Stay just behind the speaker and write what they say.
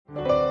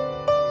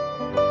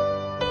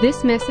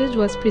This message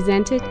was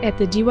presented at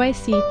the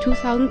GYC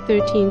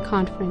 2013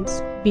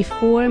 conference,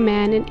 Before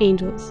Man and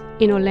Angels,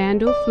 in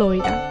Orlando,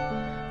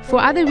 Florida. For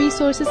other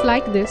resources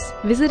like this,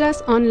 visit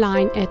us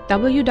online at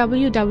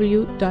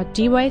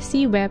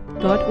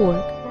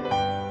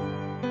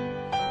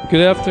www.gycweb.org.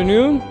 Good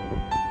afternoon.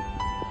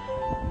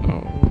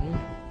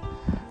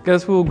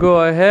 Guess we'll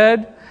go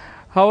ahead.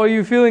 How are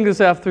you feeling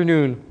this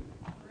afternoon?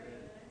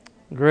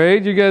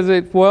 Great. You guys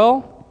ate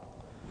well?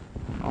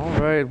 All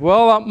right.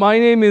 Well, my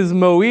name is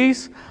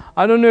Moise.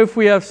 I don't know if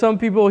we have some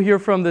people here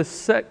from the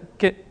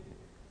second.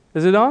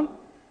 Is it on?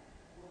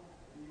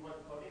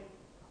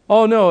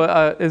 Oh, no.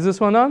 Is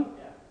this one on?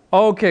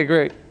 Okay,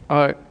 great.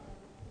 All right.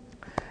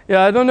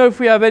 Yeah, I don't know if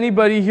we have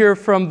anybody here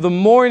from the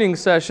morning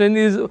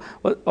session.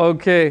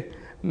 Okay.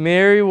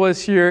 Mary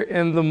was here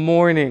in the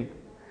morning.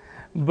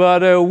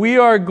 But we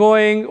are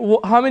going.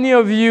 How many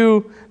of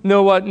you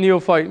know what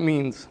Neophyte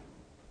means?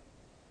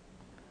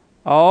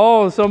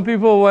 Oh, some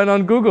people went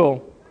on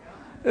Google.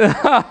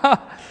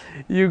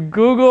 You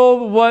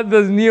Googled what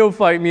does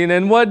Neophyte mean,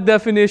 and what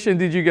definition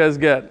did you guys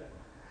get?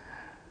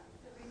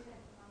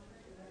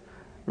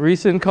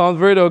 Recent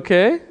convert,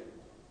 okay.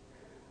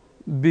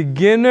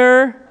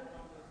 Beginner.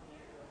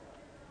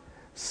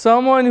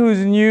 Someone who's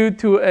new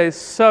to a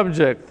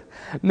subject.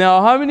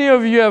 Now, how many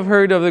of you have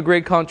heard of the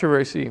Great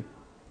Controversy?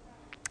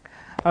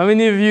 How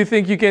many of you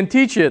think you can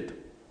teach it?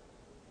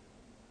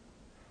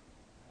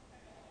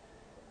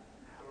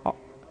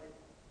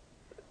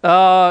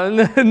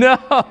 No,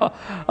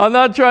 I'm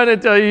not trying to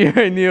tell you you're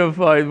a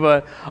neophyte,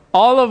 but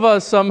all of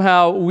us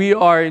somehow, we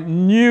are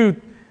new.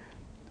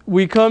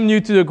 We come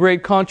new to the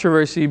Great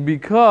Controversy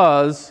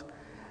because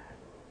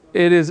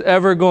it is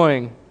ever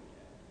going.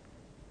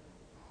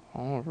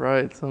 All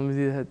right,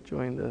 somebody had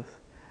joined us.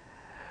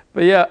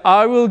 But yeah,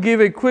 I will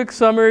give a quick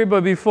summary,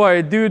 but before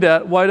I do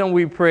that, why don't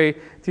we pray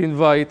to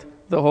invite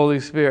the Holy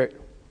Spirit?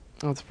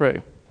 Let's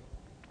pray.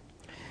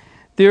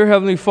 Dear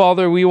Heavenly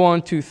Father, we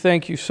want to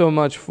thank you so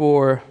much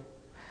for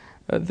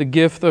the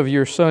gift of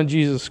your Son,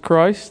 Jesus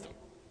Christ.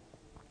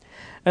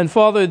 And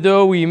Father,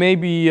 though we may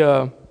be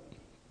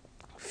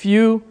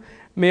few,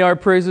 may our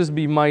praises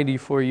be mighty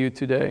for you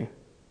today.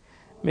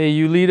 May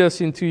you lead us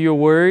into your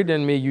word,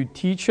 and may you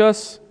teach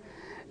us.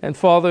 And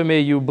Father, may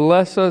you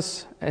bless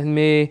us, and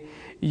may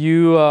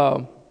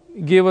you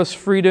give us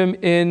freedom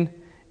in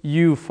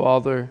you,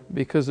 Father,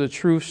 because the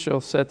truth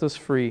shall set us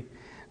free. In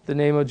the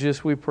name of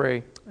Jesus we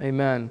pray.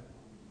 Amen.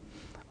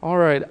 All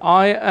right.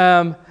 I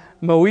am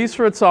Moise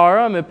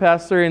Ratsara. I'm a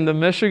pastor in the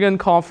Michigan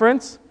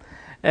Conference.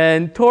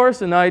 And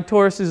Torres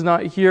is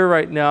not here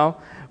right now.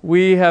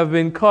 We have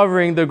been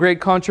covering the Great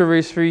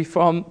Controversy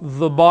from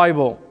the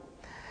Bible.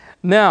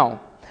 Now,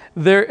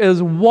 there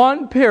is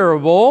one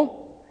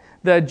parable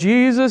that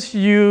Jesus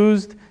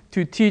used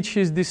to teach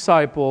his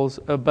disciples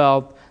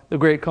about the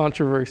Great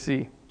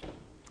Controversy.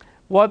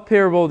 What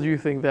parable do you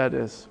think that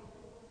is?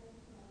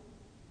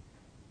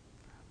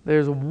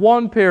 There's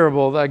one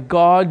parable that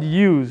God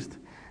used.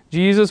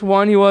 Jesus,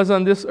 when he was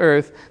on this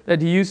earth,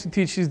 that he used to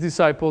teach his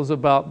disciples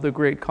about the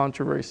Great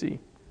Controversy.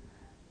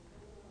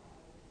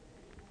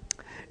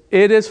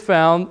 It is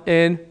found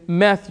in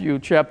Matthew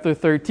chapter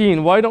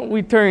 13. Why don't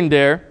we turn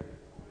there?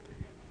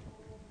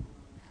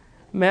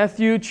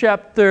 Matthew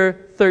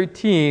chapter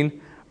 13,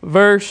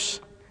 verse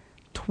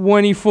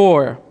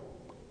 24.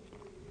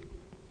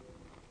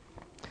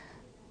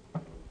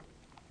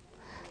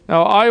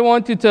 Now, I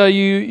want to tell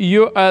you,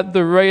 you're at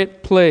the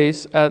right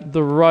place at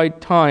the right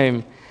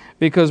time,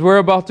 because we're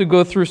about to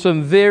go through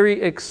some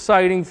very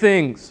exciting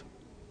things.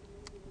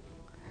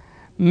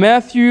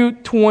 Matthew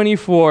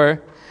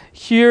 24,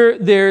 here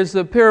there's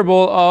the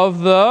parable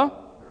of the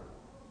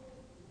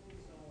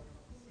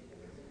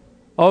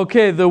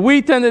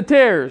wheat and the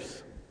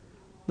tares,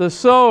 the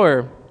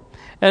sower.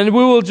 And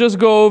we will just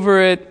go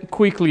over it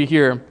quickly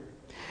here.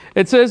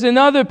 It says,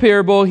 another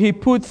parable he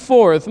put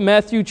forth,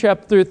 Matthew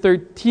chapter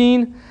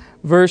 13,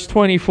 verse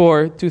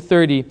 24 to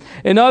 30.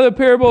 Another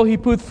parable he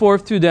put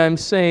forth to them,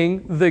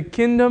 saying, the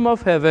kingdom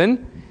of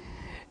heaven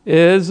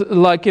is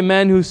like a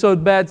man who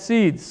sowed bad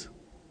seeds.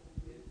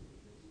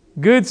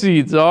 Good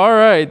seeds, all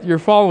right, you're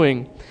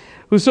following.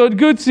 Who sowed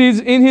good seeds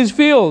in his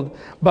field.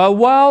 But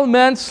while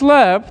man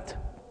slept,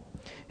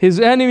 his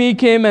enemy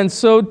came and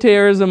sowed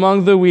tares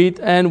among the wheat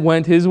and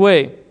went his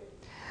way.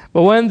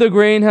 But when the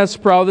grain has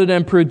sprouted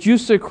and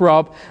produced a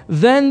crop,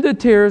 then the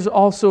tares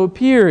also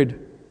appeared.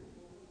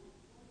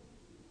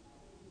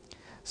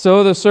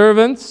 So the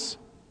servants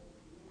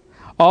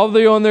of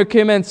the owner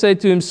came and said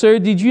to him, Sir,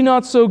 did you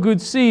not sow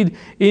good seed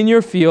in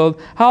your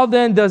field? How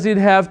then does it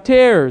have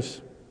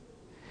tares?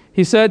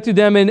 He said to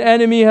them, an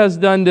enemy has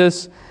done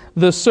this.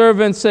 The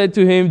servant said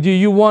to him, do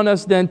you want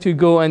us then to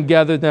go and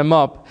gather them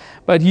up?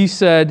 But he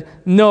said,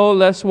 no,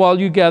 lest while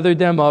you gather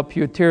them up,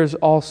 your tares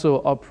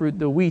also uproot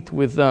the wheat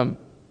with them.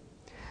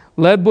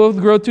 Let both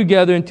grow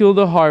together until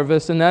the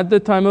harvest, and at the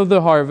time of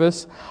the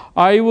harvest,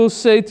 I will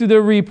say to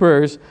the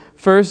reapers,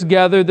 first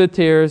gather the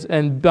tares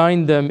and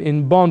bind them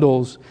in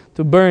bundles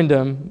to burn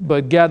them,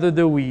 but gather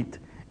the wheat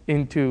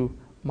into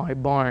my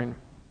barn.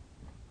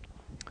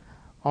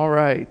 All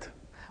right.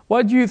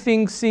 What do you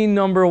think scene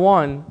number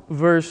 1,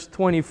 verse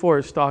 24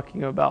 is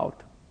talking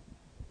about?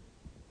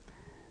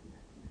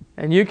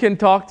 And you can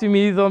talk to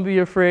me, don't be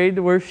afraid.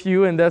 We're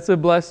few, and that's a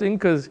blessing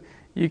because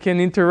you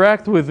can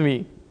interact with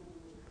me.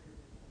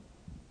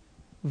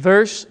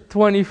 Verse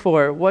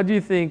 24, what do you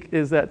think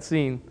is that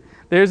scene?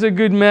 There's a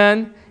good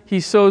man,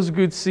 he sows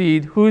good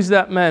seed. Who's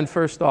that man,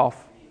 first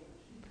off?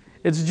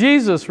 It's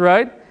Jesus,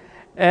 right?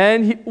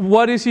 And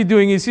what is he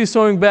doing? Is he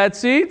sowing bad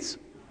seeds?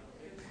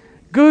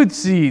 Good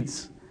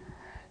seeds.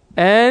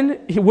 And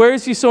where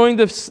is he sowing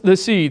the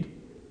seed?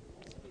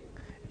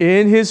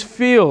 In his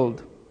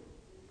field.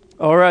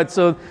 All right,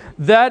 so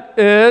that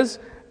is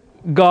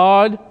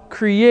God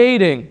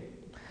creating.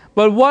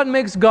 But what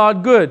makes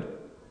God good?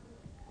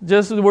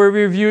 Just we're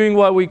reviewing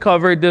what we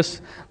covered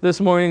this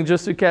morning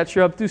just to catch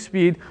you up to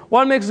speed.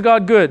 What makes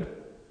God good?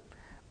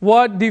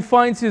 What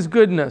defines His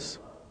goodness?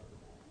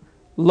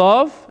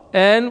 Love.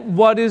 And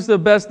what is the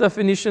best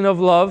definition of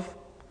love?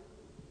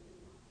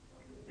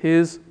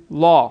 His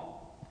law.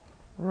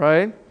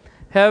 Right?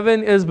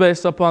 Heaven is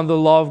based upon the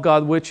law of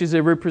God, which is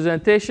a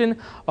representation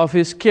of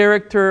His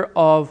character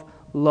of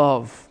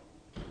love.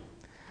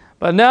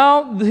 But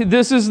now,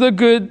 this is the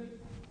good,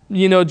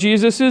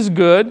 Jesus is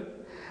good.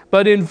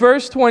 But in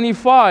verse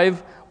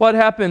 25, what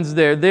happens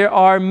there? There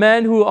are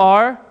men who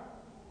are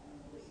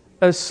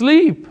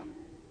asleep.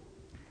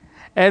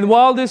 And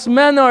while these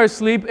men are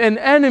asleep, an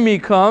enemy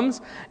comes,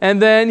 and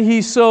then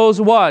he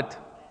sows what?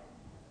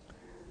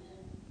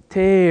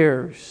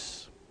 Tares.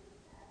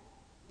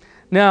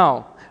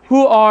 Now,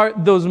 who are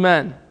those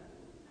men?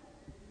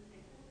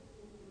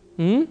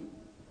 Who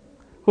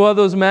are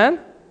those men?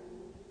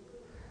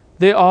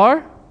 They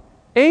are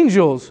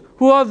angels,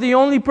 who are the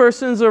only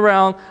persons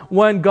around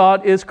when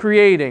God is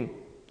creating.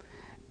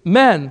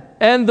 Men.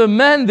 And the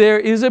men there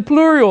is a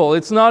plural.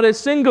 It's not a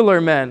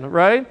singular men,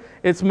 right?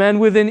 It's men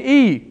with an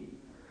E.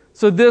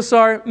 So these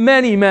are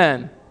many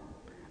men.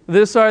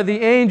 These are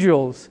the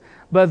angels.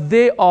 But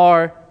they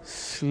are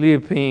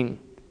sleeping.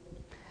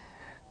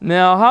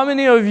 Now, how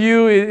many of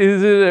you,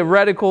 is it a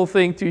radical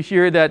thing to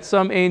hear that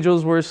some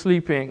angels were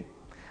sleeping?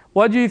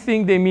 What do you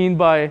think they mean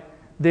by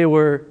they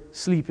were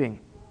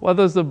sleeping? What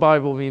does the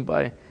Bible mean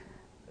by,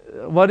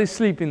 what is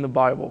sleep in the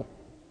Bible?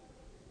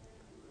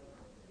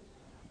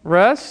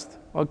 Rest,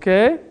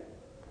 okay.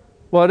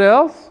 What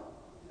else?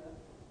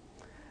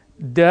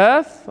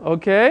 Death,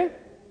 okay.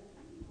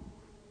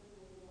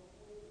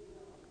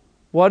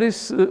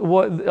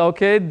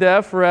 Okay,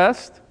 death,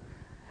 rest.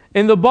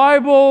 In the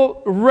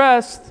Bible,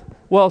 rest,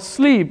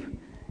 sleep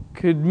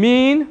could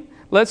mean,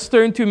 let's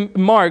turn to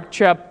Mark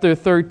chapter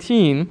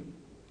 13.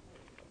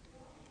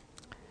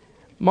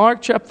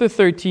 Mark chapter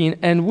 13,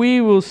 and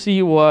we will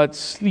see what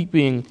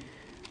sleeping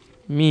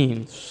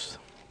means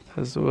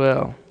as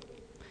well.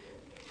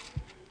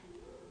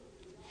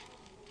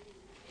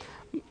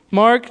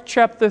 Mark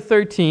chapter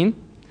 13,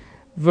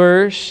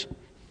 verse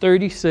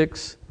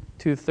 36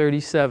 to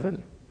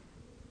 37.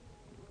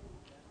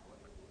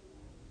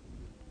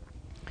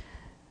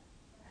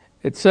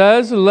 It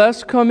says,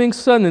 "Lest coming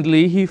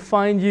suddenly he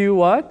find you"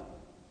 what?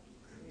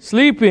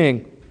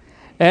 Sleeping.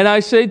 "And I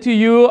say to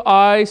you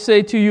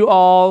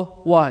all,"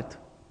 what?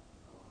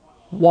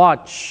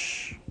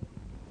 Watch.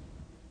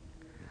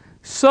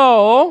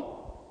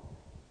 So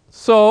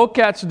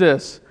catch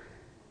this.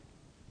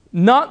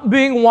 Not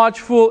being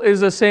watchful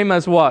is the same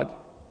as what?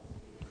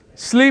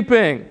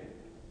 Sleeping.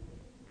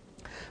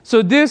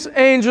 So these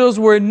angels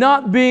were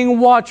not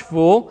being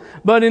watchful,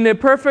 but in a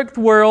perfect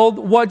world,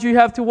 what do you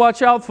have to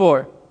watch out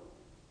for?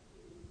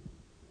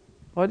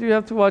 What do you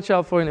have to watch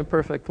out for in a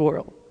perfect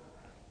world?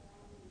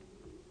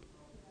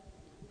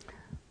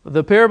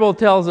 The parable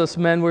tells us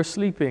men were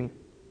sleeping.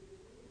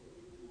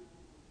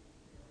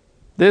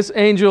 These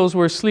angels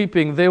were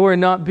sleeping. They were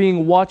not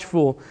being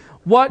watchful.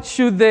 What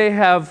should they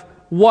have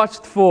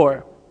watched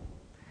for?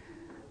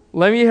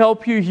 Let me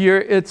help you here.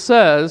 It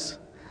says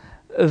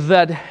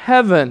that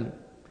heaven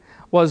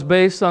was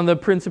based on the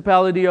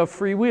principality of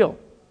free will.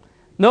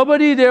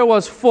 Nobody there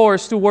was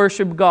forced to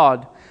worship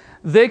God.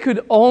 They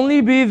could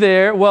only be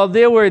there,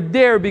 they were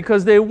there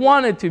because they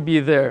wanted to be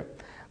there.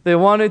 They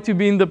wanted to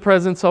be in the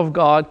presence of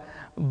God.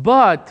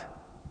 But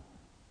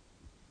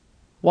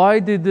why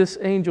did these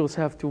angels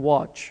have to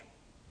watch?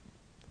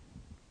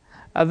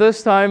 At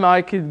this time,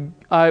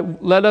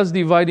 let us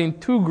divide in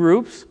two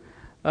groups.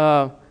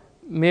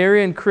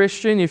 Mary and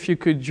Christian, if you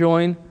could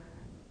join.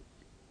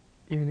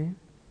 Your name?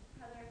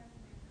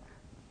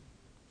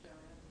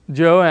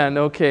 Joanne,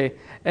 okay.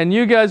 And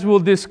you guys will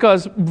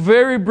discuss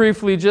very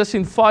briefly, just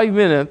in 5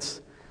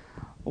 minutes,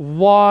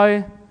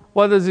 what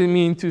does it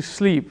mean to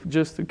sleep,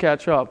 just to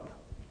catch up.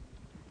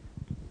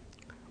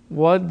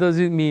 What does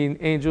it mean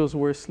angels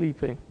were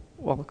sleeping?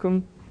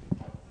 Welcome.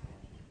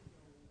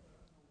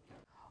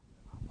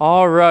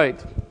 All right.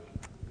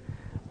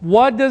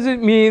 What does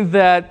it mean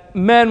that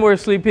men were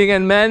sleeping,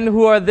 and men,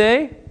 who are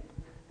they?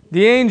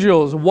 The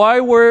angels.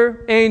 Why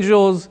were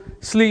angels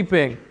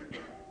sleeping?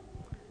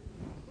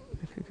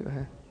 Go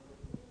ahead.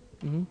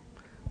 Mm-hmm.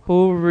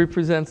 Who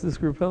represents this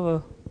group?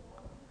 Hello.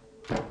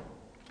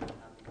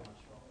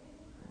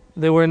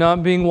 They were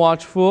not being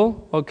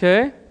watchful.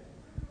 Okay.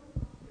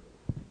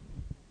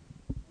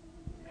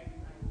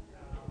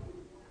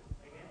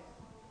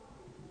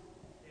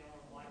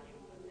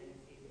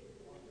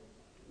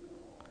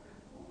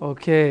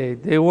 Okay,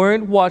 they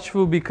weren't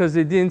watchful because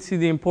they didn't see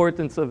the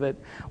importance of it.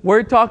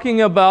 We're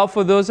talking about,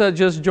 for those that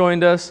just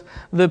joined us,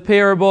 the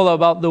parable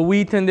about the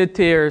wheat and the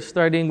tares,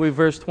 starting with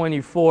verse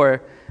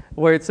 24,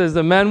 where it says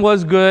the man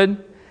was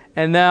good,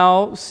 and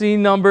now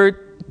scene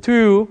number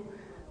 2,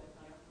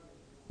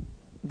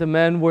 the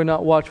men were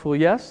not watchful.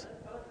 Yes?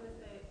 I was going to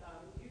say,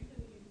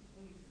 usually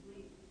when you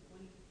sleep,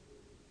 when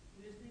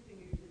you're sleeping,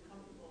 you're usually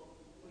comfortable,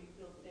 or you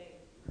feel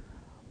safe.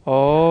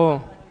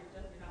 Oh.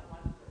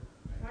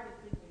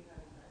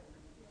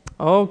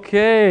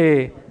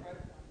 Okay.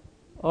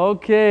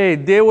 Okay,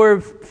 they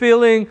were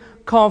feeling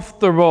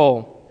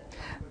comfortable.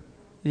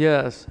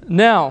 Yes.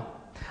 Now,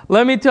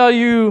 let me tell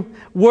you,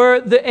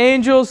 were the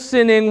angels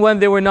sinning when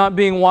they were not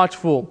being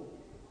watchful?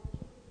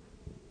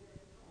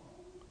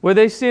 Were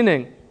they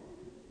sinning?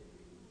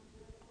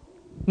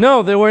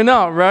 No, they were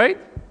not, right?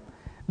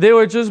 They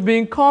were just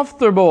being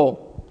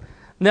comfortable.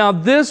 Now,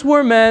 these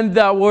were men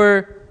that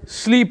were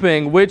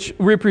sleeping, which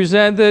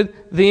represented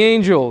the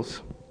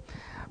angels.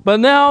 But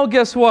now,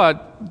 guess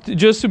what?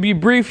 Just to be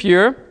brief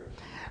here,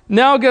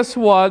 now guess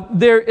what?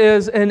 There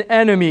is an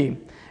enemy,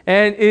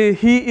 and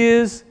he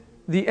is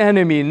the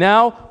enemy.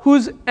 Now,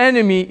 whose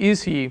enemy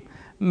is he?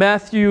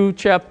 Matthew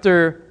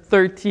chapter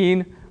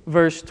 13,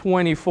 verse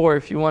 24,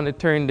 if you want to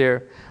turn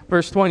there.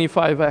 Verse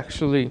 25,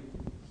 actually.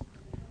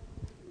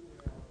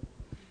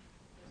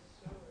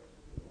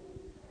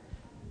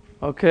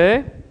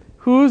 Okay.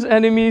 Whose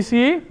enemy is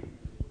he?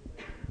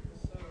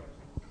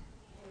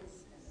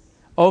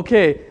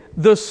 Okay.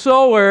 The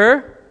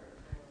sower,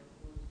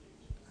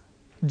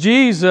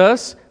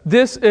 Jesus,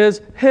 this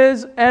is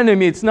his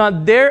enemy. It's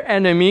not their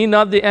enemy,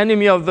 not the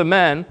enemy of the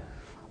man,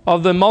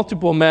 of the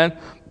multiple men,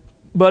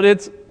 but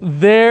it's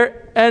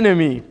their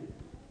enemy.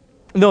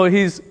 No,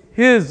 he's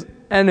his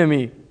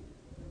enemy.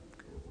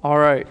 All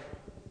right.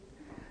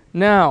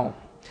 Now,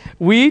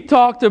 we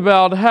talked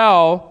about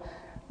how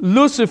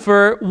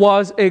Lucifer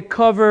was a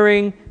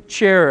covering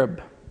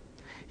cherub.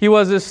 He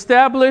was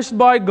established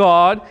by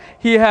God.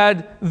 He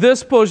had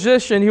this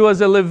position. He was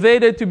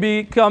elevated to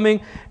becoming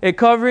a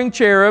covering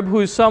cherub, who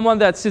is someone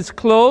that sits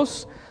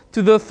close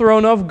to the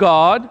throne of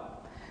God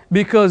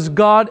because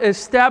God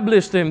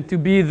established him to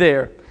be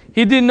there.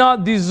 He did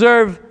not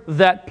deserve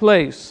that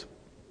place.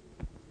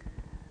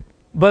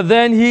 But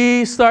then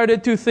he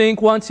started to think,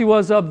 once he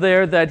was up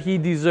there, that he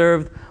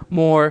deserved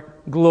more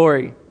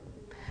glory.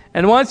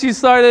 And once he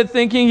started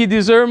thinking he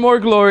deserved more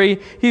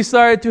glory, he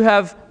started to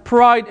have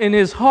pride in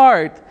his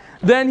heart.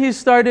 Then he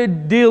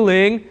started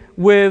dealing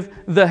with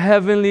the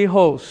heavenly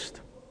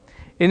host.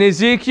 In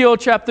Ezekiel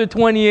chapter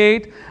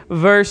 28,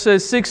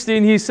 verses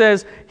 16, he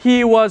says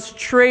he was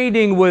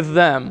trading with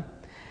them.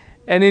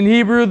 And in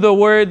Hebrew, the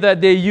word that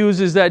they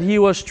use is that he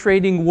was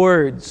trading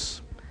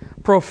words,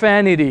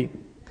 profanity.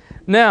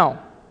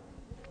 Now,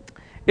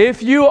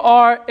 if you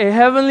are a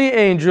heavenly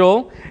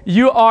angel,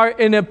 you are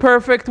in a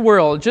perfect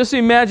world. Just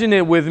imagine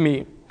it with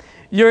me.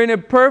 You're in a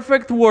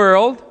perfect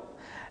world,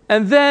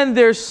 and then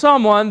there's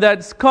someone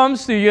that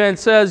comes to you and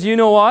says, you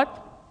know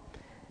what?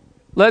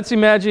 Let's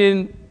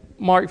imagine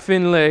Mark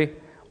Finlay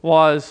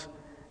was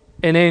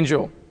an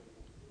angel.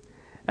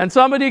 And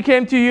somebody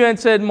came to you and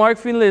said, Mark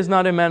Finlay is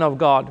not a man of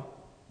God.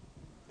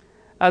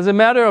 As a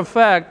matter of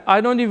fact, I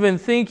don't even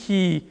think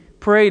he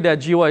prayed at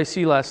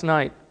GYC last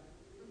night.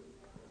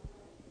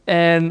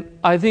 And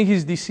I think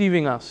he's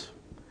deceiving us.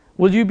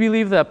 Will you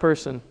believe that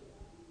person?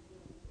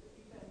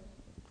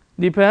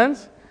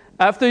 Depends.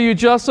 After you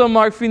just saw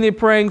Mark Finlay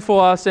praying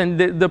for us and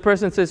the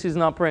person says he's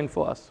not praying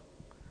for us,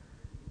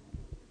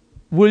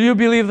 will you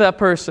believe that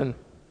person?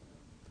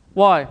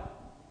 Why?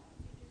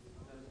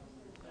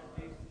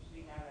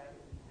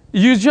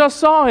 You just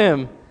saw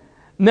him.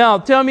 Now,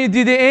 tell me,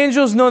 did the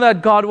angels know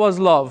that God was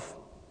love?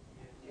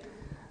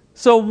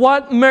 So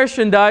what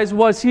merchandise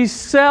was he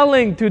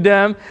selling to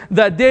them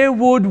that they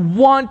would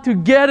want to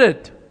get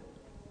it?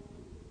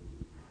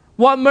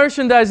 What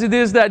merchandise it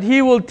is that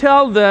he will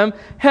tell them,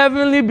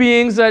 heavenly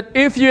beings, that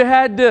if you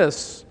had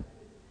this,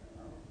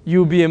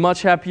 you'll be a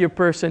much happier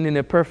person in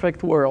a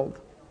perfect world.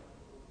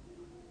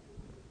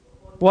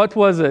 What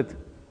was it?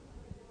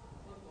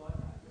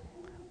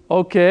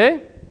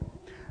 Okay.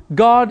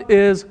 God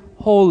is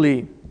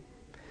holy.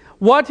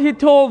 What he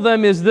told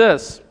them is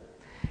this.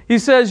 He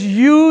says,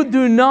 you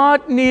do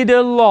not need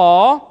a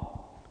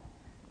law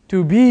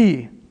to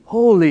be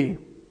holy.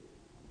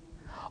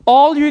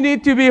 All you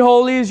need to be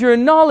holy is your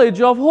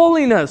knowledge of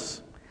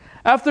holiness.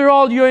 After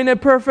all, you're in a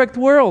perfect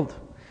world.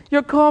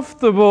 You're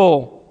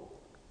comfortable.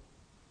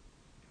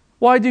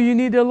 Why do you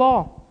need a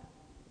law?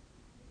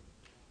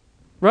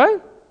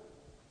 Right?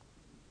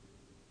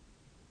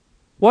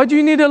 Why do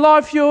you need a law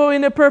if you're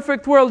in a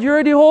perfect world? You're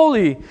already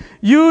holy.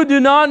 You do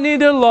not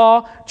need a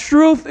law.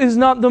 Truth is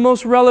not the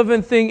most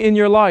relevant thing in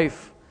your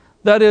life.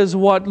 That is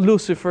what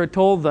Lucifer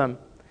told them.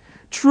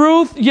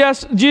 Truth,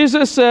 yes,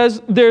 Jesus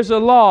says there's a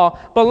law,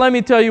 but let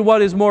me tell you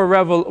what is more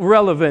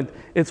relevant.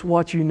 It's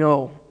what you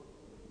know.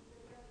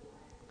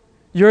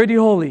 You're already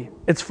holy.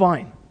 It's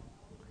fine.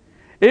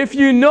 If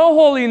you know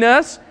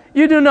holiness,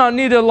 you do not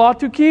need a law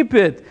to keep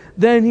it.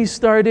 Then he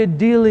started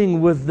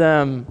dealing with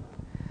them.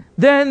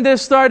 Then they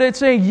started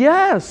saying,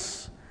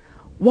 yes,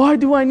 why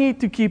do I need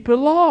to keep a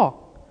law?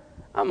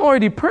 I'm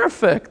already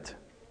perfect.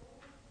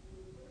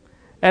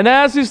 And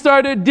as he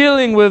started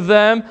dealing with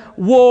them,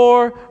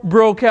 war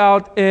broke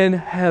out in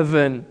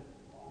heaven.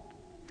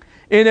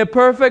 In a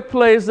perfect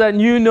place that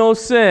knew no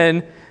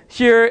sin,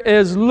 here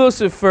is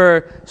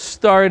Lucifer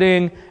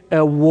starting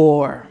a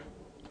war.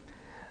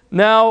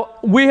 Now,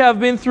 we have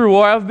been through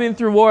war. I've been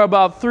through war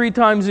about 3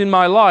 times in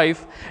my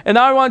life. And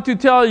I want to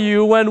tell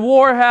you, when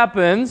war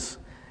happens,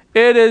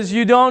 it is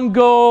you don't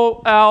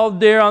go out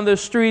there on the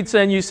streets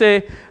and you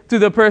say to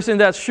the person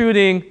that's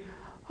shooting,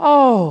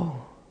 oh,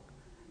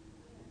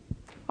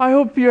 I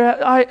hope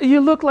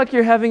you look like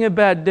you're having a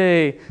bad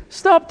day.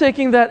 Stop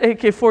taking that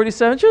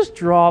AK-47. Just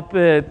drop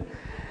it.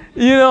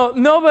 You know,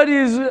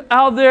 nobody's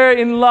out there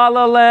in La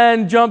La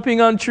Land jumping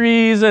on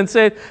trees and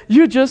saying,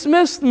 you just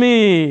missed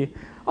me.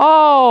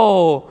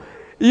 Oh,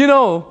 you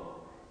know,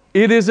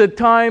 it is a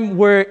time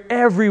where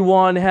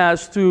everyone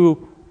has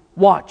to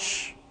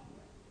watch.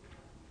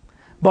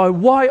 But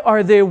why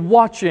are they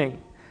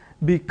watching?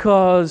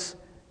 Because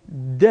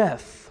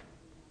death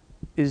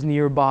is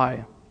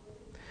nearby.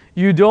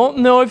 You don't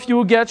know if you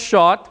will get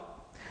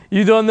shot.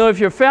 You don't know if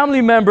your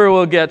family member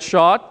will get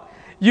shot.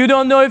 You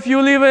don't know if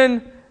you'll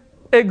even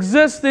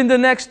exist in the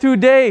next 2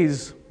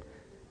 days.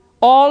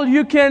 All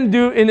you can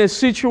do in a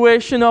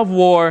situation of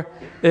war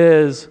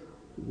is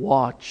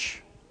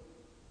watch.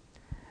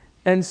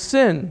 And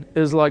sin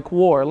is like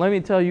war. Let me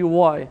tell you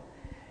why.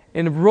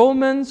 In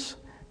Romans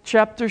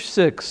chapter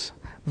 6,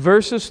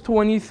 verses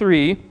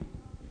 23,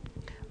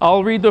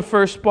 I'll read the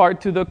first part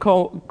to the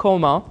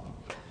comma.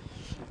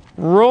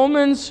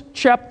 Romans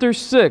chapter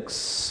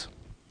 6.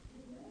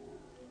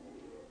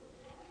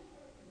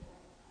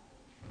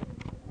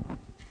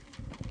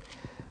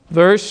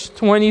 Verse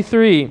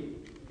 23.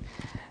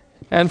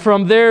 And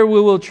from there we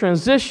will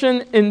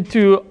transition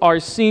into our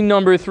scene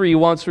number 3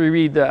 once we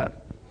read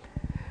that.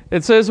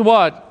 It says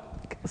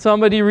what?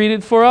 Somebody read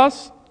it for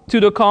us? To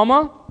the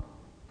comma?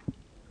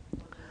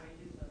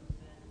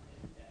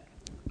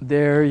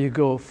 There you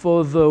go.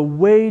 For the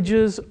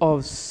wages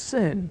of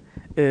sin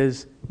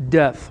is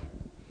death.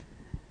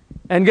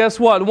 And guess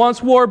what?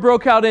 Once war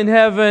broke out in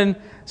heaven,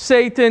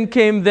 Satan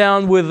came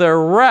down with a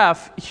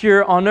wrath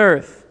here on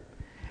earth.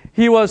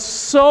 He was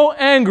so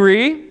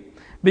angry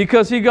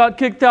because he got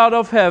kicked out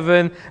of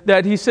heaven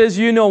that he says,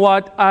 you know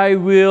what? I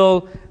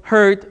will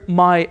hurt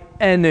my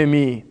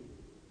enemy.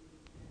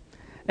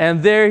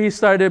 And there he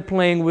started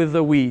playing with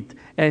the wheat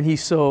and he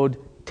sowed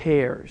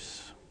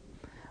tares.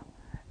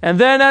 And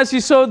then as he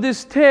sowed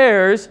these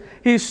tares,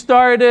 he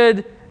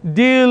started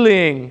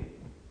dealing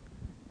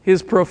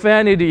his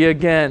profanity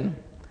again.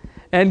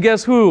 And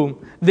guess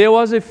who? There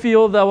was a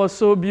field that was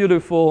so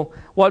beautiful.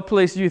 What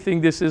place do you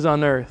think this is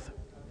on earth?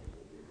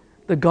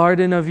 The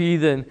Garden of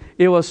Eden.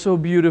 It was so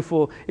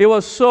beautiful. It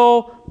was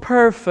so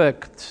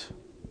perfect.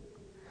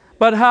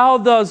 But how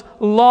does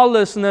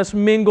lawlessness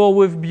mingle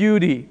with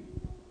beauty?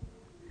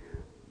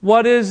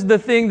 What is the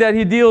thing that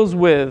he deals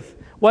with?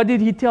 What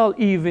did he tell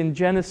Eve in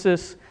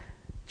Genesis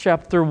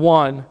chapter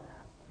 1?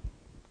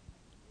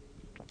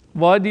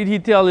 What did he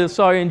tell her?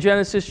 Sorry, in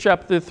Genesis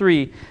chapter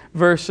 3,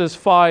 verses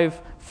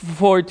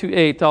 4 to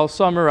 8. I'll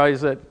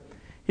summarize it.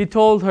 He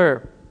told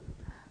her,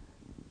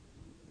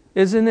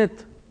 isn't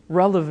it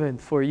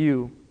relevant for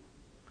you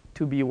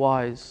to be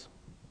wise?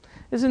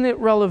 Isn't it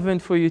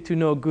relevant for you to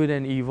know good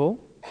and evil?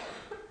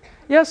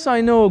 Yes,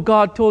 I know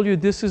God told you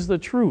this is the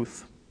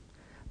truth.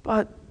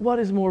 But what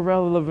is more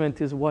relevant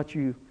is what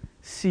you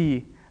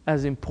see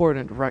as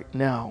important right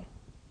now.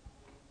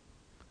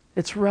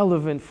 It's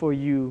relevant for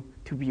you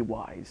to be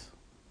wise.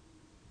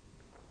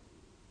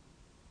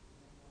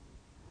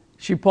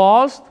 She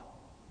paused.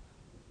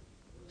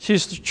 She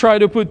tried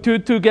to put 2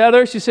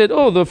 together. She said,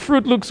 oh, the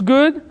fruit looks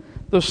good.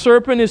 The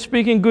serpent is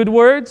speaking good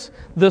words.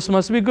 This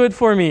must be good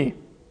for me.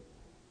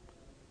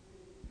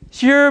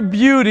 Sheer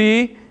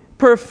beauty,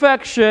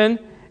 perfection,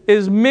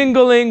 is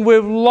mingling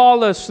with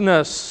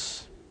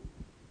lawlessness.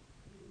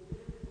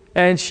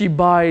 And she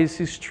buys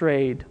his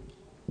trade.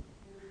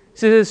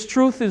 She says,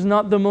 truth is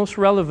not the most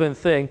relevant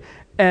thing.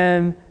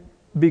 And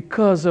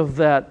because of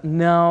that,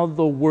 now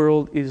the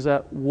world is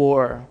at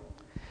war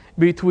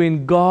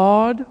between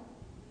God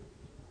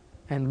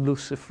and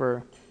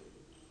Lucifer.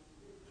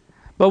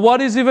 But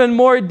what is even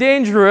more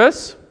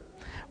dangerous,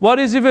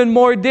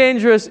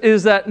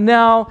 is that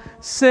now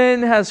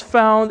sin has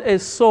found a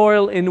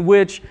soil in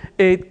which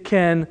it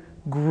can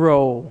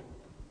grow.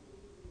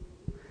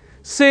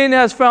 Sin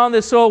has found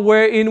a soil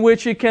in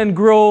which it can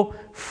grow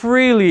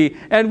freely.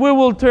 And we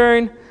will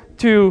turn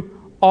to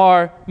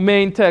our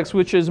main text,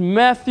 which is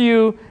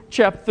Matthew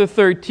chapter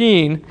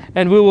 13,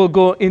 and we will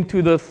go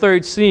into the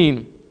third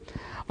scene.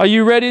 Are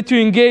you ready to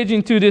engage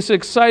into this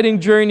exciting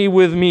journey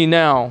with me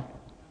now?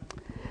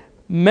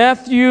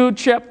 Matthew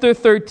chapter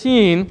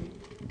 13.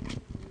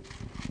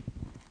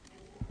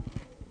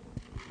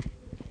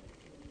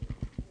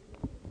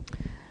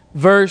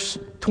 Verse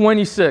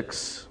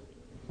 26.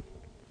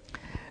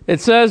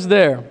 It says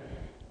there,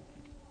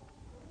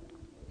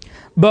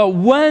 "But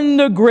when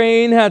the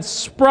grain had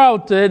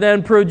sprouted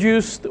and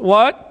produced"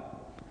 what?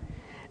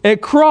 "A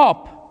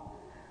crop,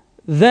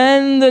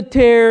 then the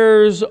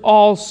tares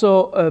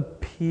also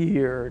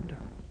appeared."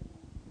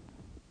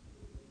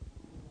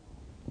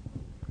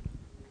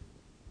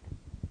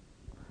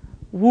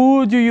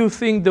 Who do you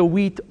think the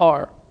wheat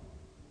are?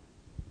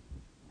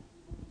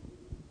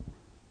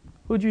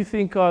 Who do you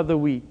think are the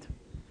wheat?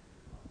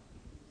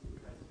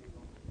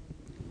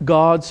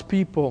 God's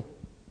people.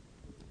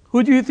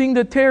 Who do you think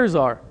the tares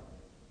are?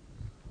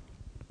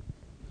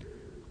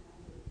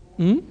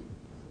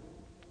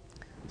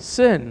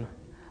 Sin.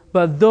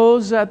 But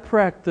those that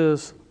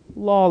practice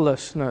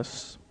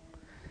lawlessness.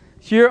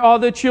 Here are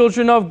the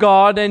children of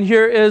God, and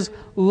here is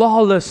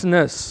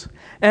lawlessness.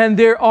 And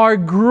they are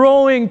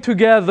growing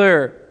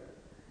together.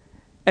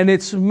 And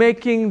it's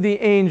making the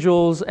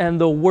angels and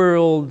the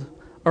world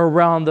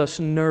around us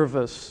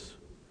nervous.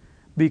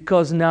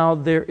 Because now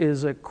there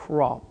is a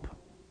crop.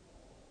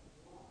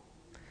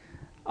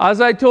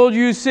 As I told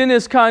you, sin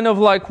is kind of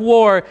like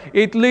war.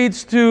 It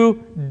leads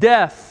to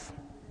death.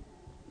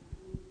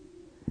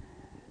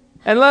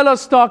 And let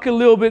us talk a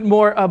little bit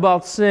more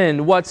about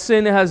sin, what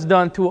sin has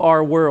done to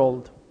our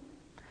world.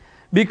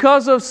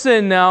 Because of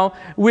sin now,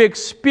 we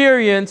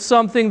experience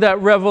something that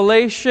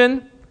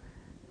Revelation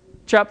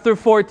chapter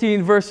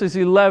 14 verses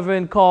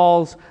 11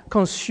 calls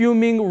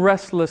consuming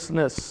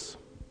restlessness.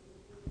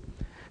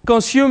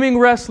 Consuming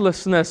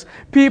restlessness.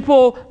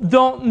 People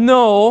don't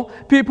know.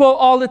 People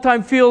all the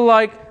time feel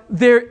like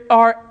they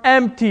are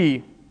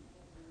empty.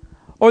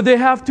 Or they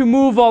have to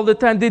move all the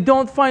time. They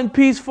don't find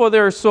peace for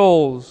their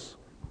souls.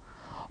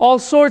 All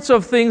sorts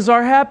of things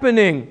are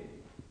happening.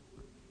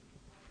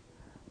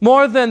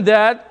 More than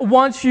that,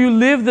 once you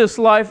live this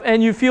life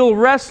and you feel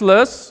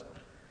restless,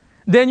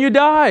 then you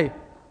die.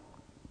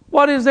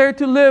 What is there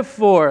to live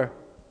for?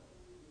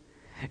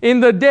 In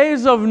the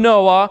days of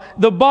Noah,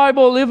 the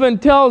Bible even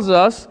tells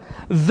us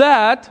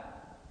that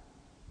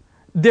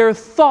their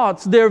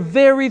thoughts, their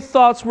very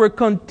thoughts were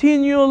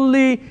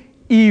continually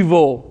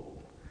evil.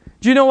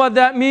 Do you know what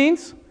that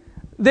means?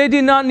 They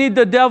did not need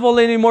the devil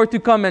anymore to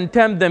come and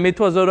tempt them. It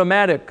was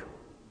automatic.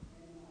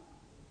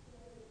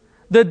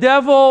 The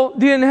devil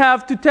didn't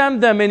have to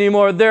tempt them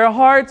anymore. Their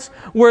hearts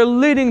were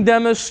leading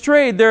them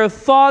astray. Their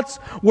thoughts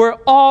were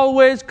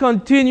always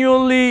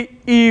continually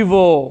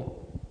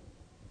evil.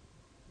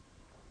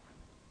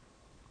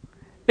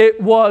 It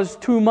was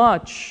too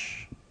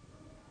much.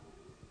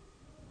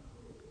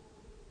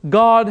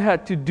 God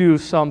had to do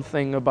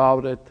something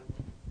about it.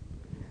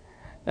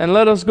 And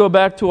let us go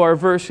back to our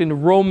verse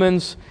in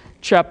Romans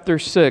chapter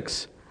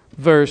 6,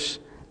 verse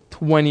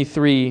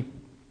 23.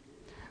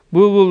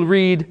 We will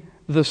read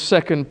the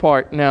second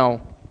part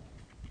now.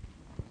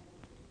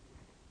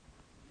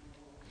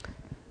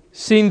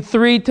 Scene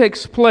 3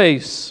 takes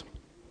place.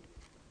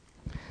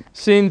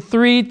 Scene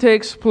 3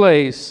 takes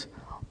place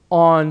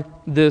on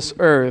this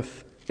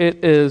earth.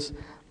 It is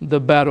the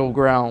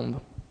battleground.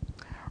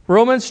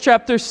 Romans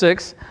chapter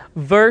 6,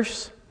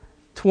 verse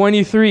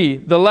 23,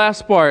 the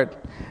last part.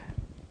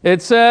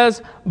 It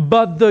says,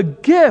 "But the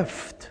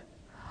gift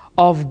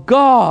of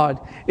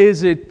God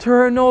is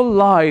eternal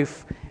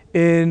life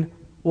in"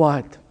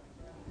 what?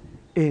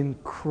 In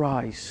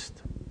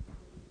Christ.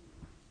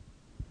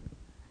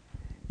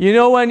 You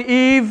know, when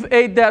Eve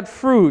ate that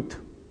fruit,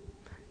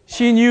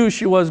 she knew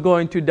she was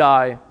going to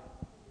die.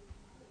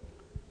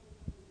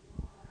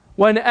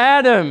 When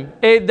Adam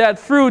ate that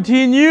fruit,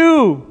 he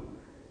knew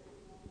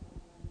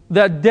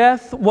that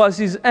death was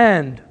his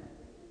end.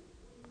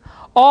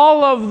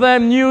 All of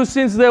them knew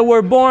since they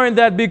were born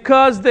that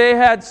because they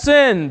had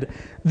sinned,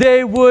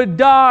 they would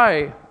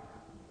die.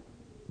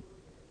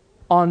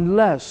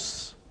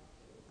 Unless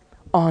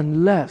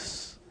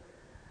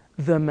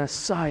the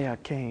Messiah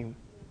came.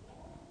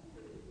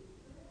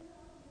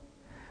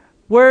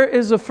 Where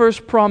is the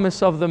first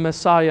promise of the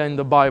Messiah in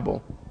the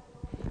Bible?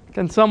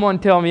 Can someone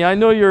tell me? I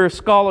know you're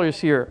scholars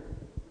here.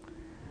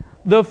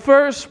 The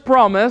first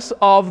promise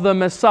of the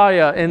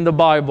Messiah in the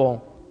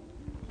Bible.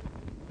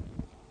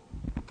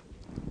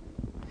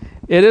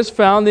 It is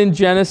found in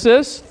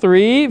Genesis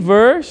 3,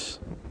 verse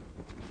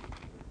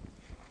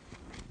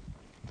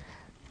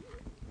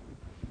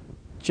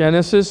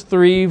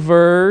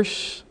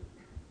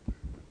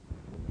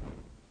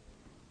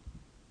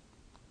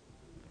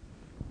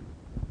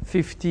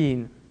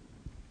 15.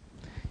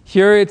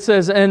 Here it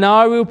says, "And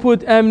I will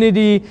put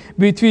enmity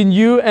between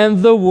you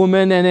and the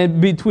woman, and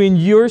between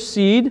your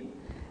seed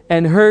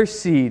and her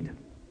seed.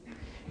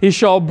 He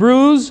shall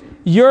bruise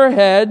your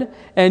head,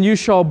 and you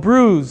shall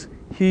bruise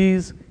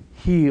his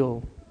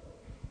heel."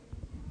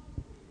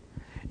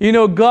 You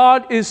know,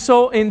 God is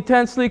so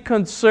intensely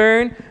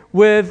concerned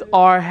with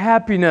our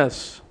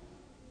happiness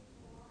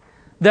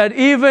that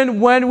even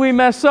when we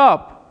mess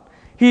up,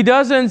 He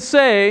doesn't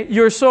say,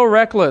 "You're so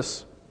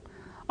reckless.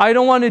 I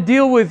don't want to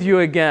deal with you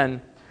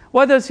again.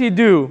 What does He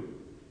do?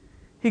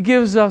 He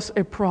gives us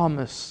a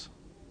promise.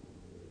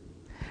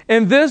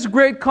 In this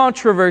great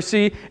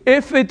controversy,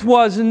 if it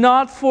was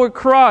not for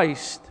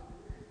Christ,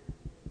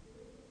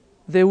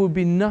 there would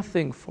be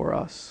nothing for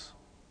us.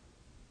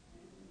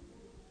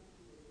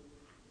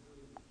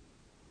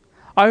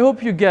 I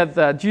hope you get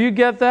that. Do you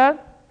get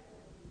that?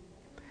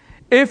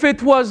 If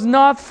it was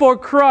not for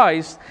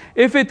Christ,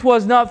 if it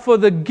was not for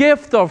the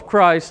gift of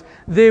Christ,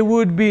 there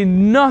would be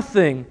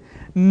nothing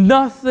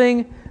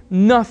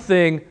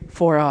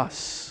for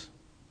us.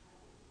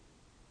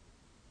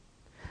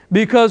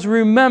 Because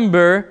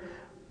remember,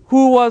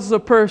 who was the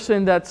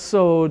person that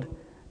sowed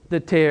the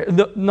tares,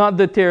 not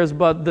the tares,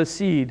 but the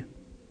seed?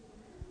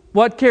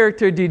 What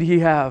character did he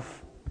have?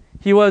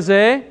 He was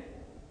a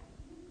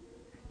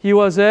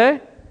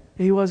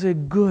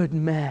good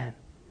man.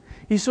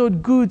 He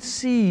sowed good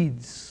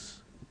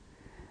seeds.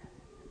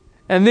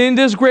 And in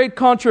this great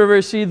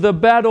controversy, the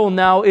battle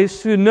now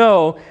is to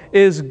know,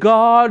 is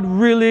God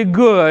really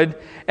good?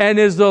 And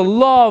is the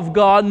law of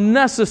God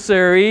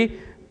necessary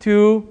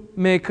to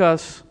make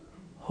us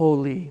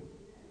holy?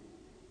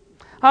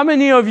 How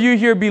many of you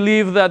here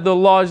believe that the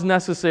law is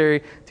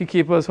necessary to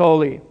keep us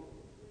holy?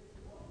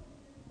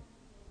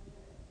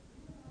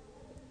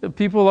 The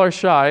people are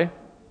shy.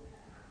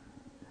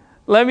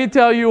 Let me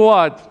tell you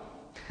what.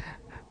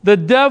 The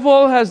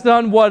devil has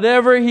done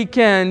whatever he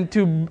can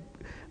to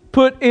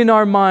put in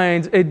our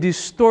minds a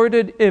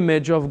distorted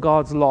image of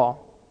God's law.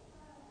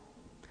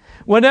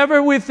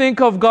 Whenever we think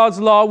of God's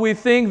law, we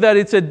think that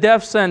it's a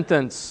death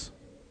sentence.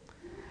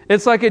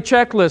 It's like a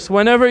checklist.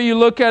 Whenever you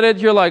look at it,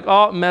 you're like,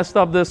 oh, messed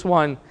up this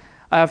one.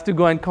 I have to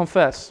go and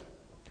confess.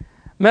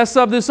 Messed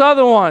up this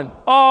other one.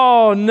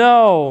 Oh,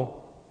 no.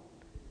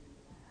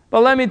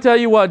 But let me tell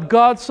you what,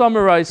 God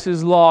summarized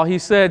His law. He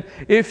said,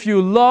 if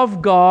you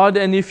love God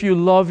and if you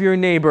love your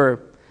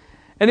neighbor.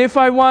 And if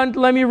I want,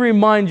 let me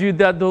remind you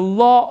that the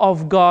law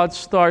of God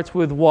starts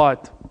with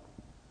what?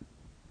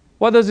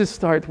 What does it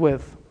start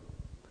with?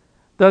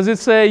 Does it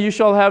say, you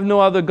shall have no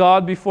other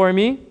God before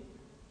me?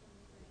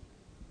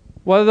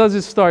 What does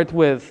it start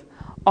with?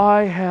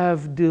 I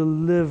have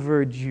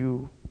delivered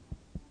you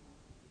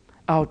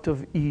out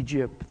of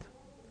Egypt.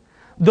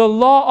 The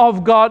law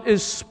of God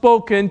is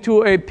spoken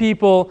to a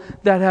people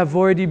that have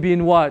already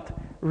been what?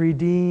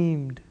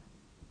 Redeemed.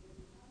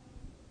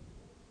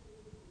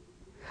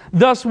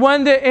 Thus,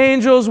 when the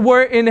angels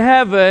were in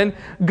heaven,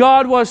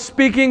 God was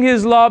speaking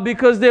His law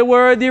because they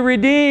were already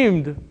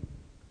redeemed.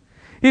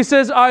 He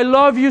says, I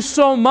love you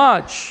so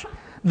much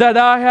that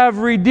I have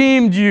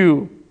redeemed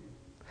you.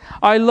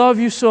 I love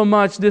you so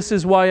much, this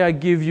is why I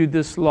give you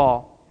this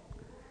law.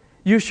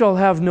 You shall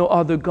have no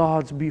other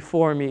gods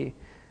before me.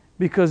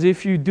 Because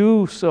if you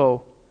do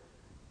so,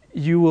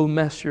 you will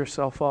mess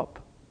yourself up.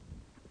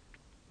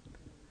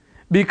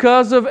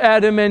 Because of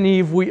Adam and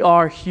Eve, we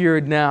are here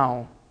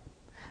now.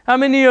 How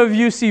many of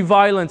you see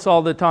violence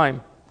all the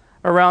time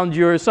around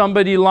you? Or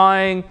somebody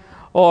lying,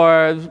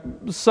 or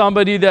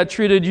somebody that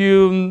treated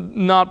you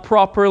not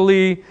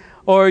properly,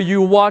 or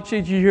you watch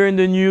it, you hear in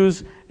the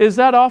news. Is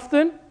that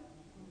often?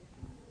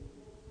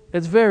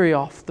 It's very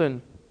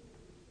often.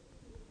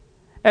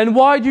 And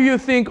why do you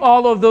think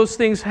all of those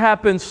things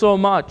happen so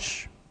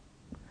much?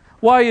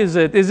 Why is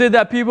it? Is it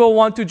that people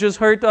want to just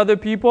hurt other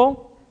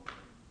people?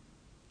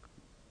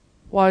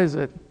 Why is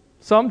it?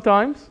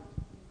 Sometimes.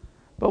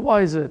 But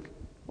why is it?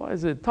 Why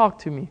is it? Talk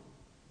to me.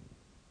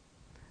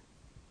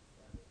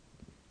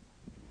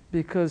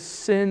 Because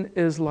sin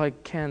is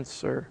like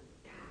cancer.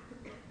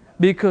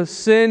 Because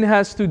sin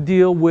has to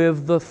deal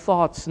with the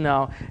thoughts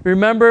now.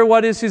 Remember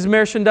what is his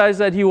merchandise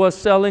that he was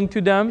selling to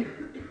them?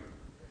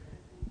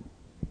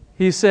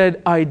 He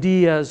said,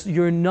 ideas,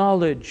 your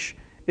knowledge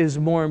is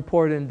more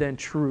important than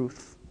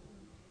truth.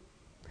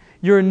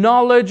 Your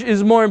knowledge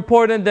is more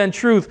important than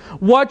truth.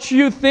 What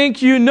you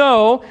think you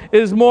know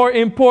is more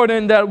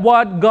important than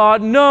what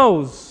God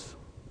knows.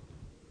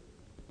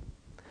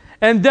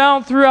 And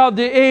down throughout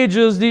the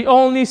ages, the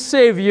only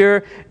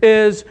Savior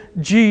is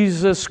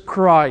Jesus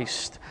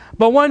Christ.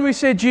 But when we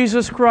say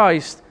Jesus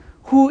Christ,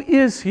 who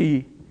is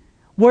He?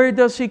 Where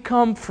does He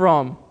come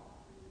from?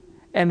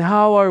 And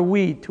how are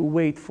we to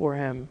wait for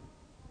Him?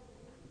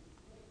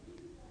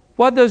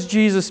 What does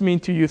Jesus mean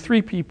to you?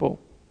 3 people.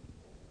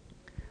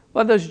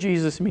 What does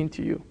Jesus mean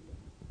to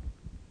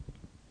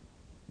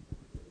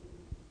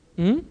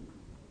you?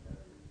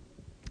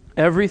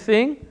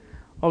 Everything?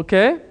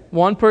 Okay.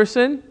 1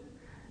 person.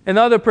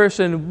 Another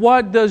person.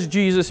 What does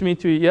Jesus mean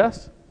to you?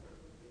 Yes?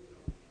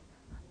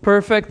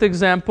 Perfect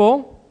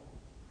example.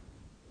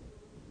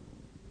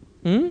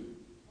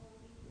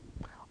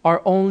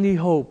 Our only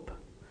hope.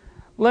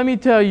 Let me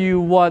tell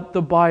you what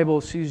the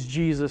Bible sees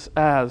Jesus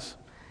as.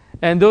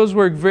 And those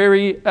were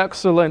very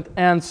excellent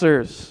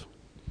answers.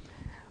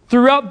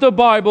 Throughout the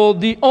Bible,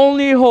 the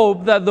only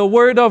hope that the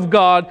Word of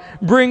God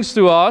brings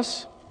to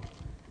us,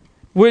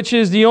 which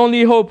is the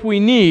only hope we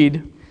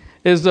need,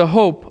 is the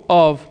hope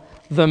of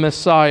the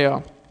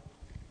Messiah.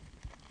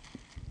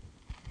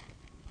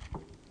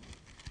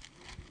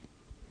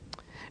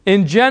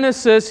 In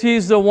Genesis,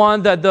 He's the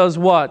one that does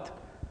what?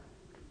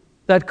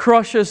 That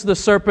crushes the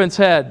serpent's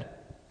head.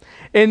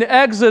 In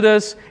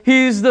Exodus,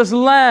 He's this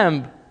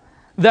lamb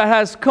that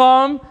has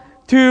come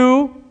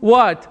to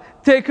what?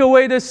 Take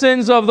away the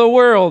sins of the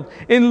world.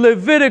 In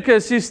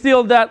Leviticus, He's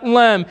still that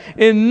lamb.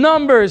 In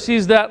Numbers,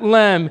 He's that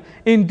lamb.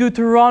 In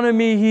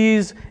Deuteronomy,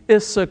 He's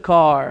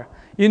Issachar.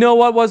 You know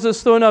what was the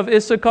stone of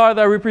Issachar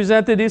that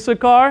represented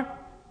Issachar?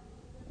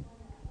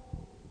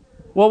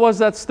 What was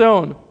that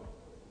stone?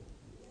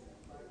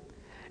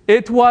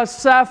 It was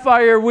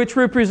sapphire, which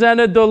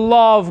represented the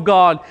law of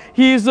God.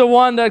 He is the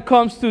one that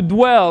comes to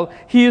dwell.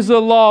 He is the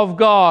law of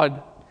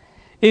God.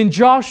 In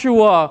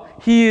Joshua,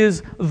 He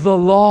is the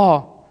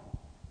law.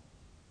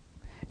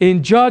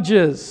 In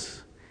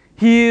Judges,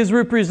 He is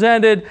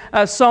represented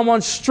as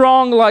someone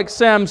strong like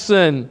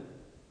Samson.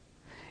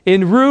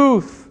 In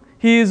Ruth,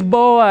 He is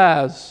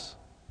Boaz.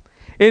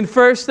 In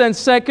 1st and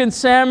 2nd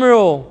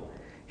Samuel,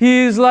 He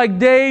is like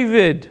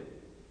David.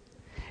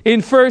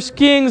 In 1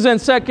 Kings and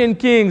 2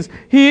 Kings,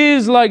 He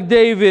is like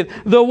David,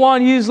 the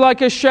one, He's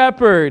like a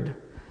shepherd.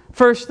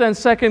 1st and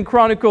 2nd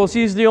Chronicles,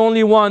 He's the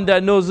only one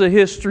that knows the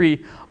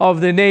history of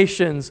the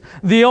nations,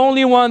 the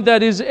only one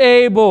that is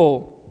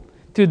able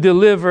to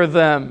deliver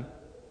them.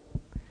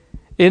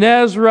 In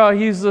Ezra,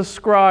 He's the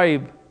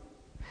scribe.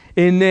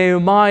 In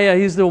Nehemiah,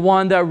 He's the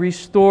one that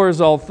restores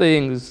all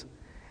things.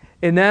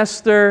 In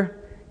Esther,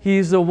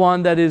 He's the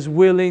one that is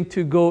willing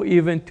to go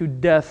even to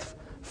death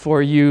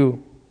for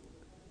you.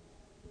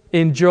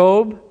 In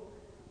Job,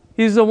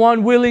 He's the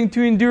one willing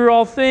to endure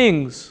all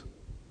things.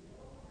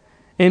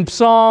 In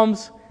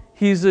Psalms,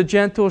 He's a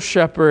gentle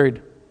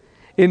shepherd.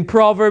 In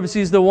Proverbs,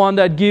 He's the one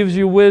that gives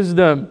you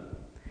wisdom.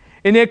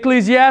 In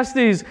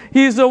Ecclesiastes,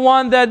 He's the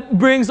one that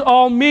brings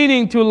all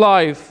meaning to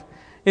life.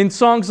 In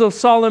Songs of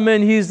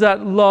Solomon, He's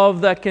that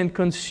love that can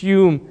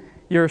consume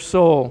your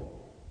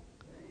soul.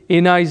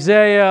 In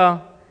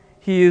Isaiah,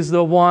 He is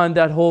the one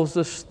that holds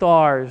the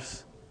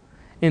stars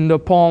in the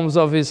palms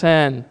of His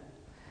hand.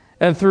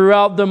 And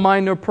throughout the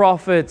minor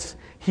prophets,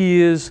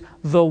 He is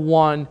the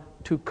one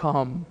to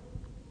come.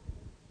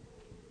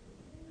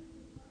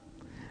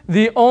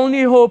 The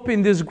only hope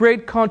in this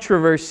great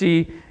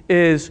controversy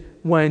is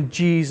when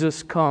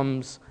Jesus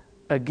comes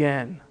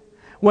again.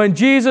 When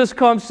Jesus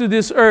comes to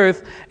this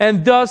earth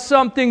and does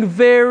something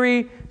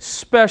very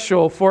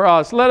special for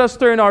us. Let us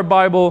turn our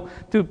Bible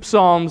to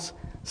Psalms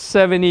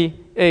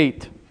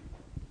 78.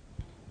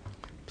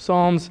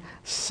 Psalms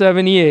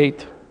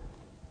 78.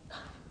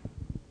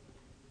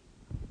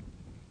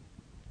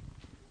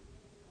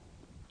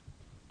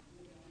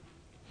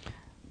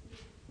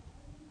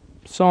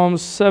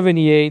 Psalms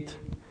 78.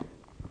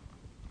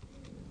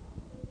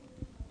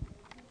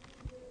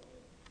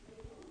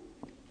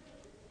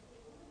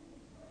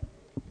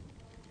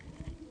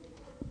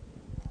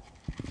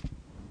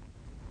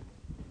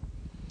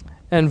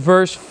 And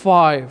verse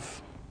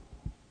 5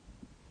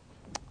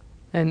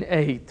 and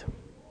 8.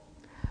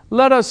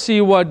 Let us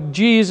see what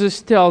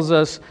Jesus tells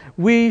us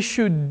we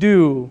should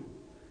do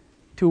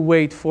to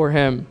wait for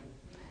Him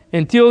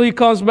until He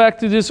comes back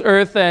to this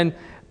earth, and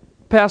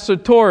Pastor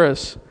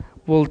Torres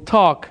will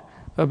talk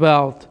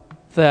about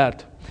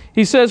that.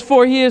 He says,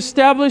 for He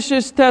established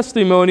His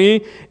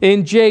testimony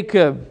in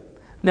Jacob.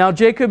 Now,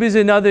 Jacob is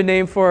another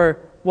name for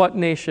what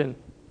nation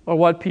or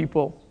what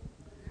people?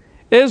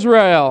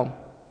 Israel.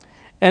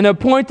 And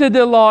appointed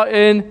the law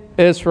in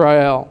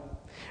Israel,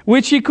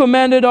 which He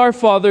commanded our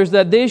fathers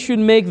that they should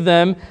make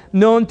them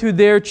known to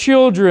their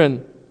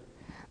children,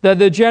 that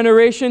the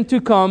generation to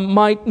come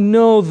might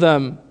know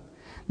them,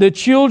 the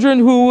children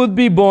who would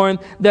be born,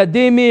 that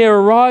they may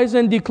arise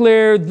and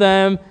declare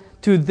them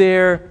to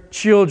their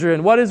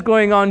children. What is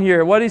going on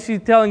here? What is He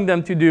telling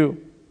them to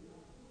do?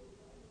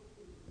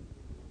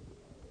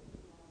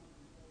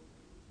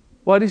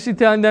 What is He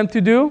telling them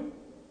to do?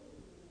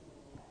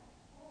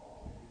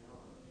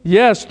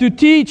 Yes, to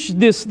teach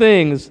these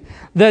things,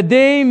 that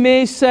they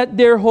may set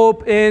their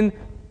hope in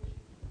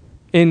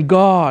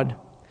God,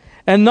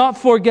 and not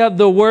forget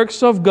the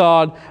works of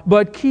God,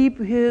 but keep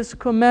His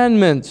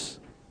commandments,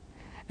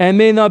 and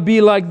may not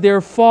be like their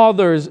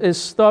fathers, a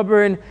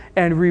stubborn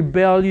and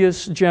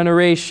rebellious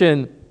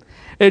generation,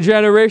 a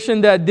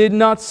generation that did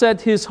not set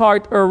his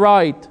heart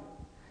aright,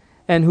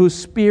 and whose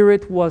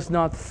spirit was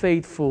not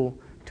faithful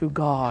to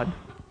God.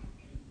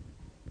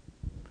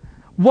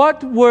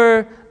 What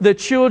were the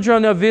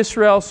children of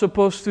Israel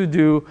supposed to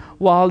do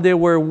while they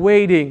were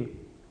waiting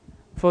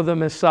for the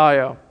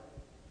Messiah?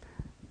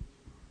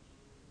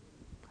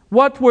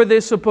 What were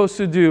they supposed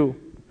to do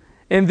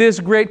in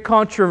this great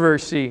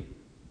controversy?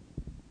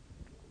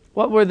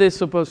 What were they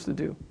supposed to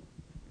do?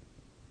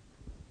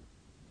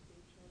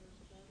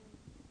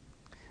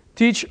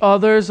 Teach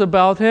others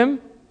about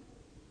Him?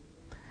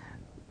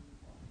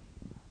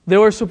 They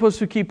were supposed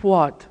to keep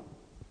what?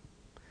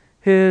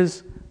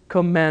 His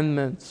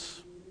commandments.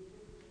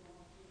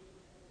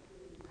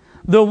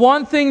 The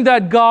one thing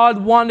that God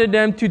wanted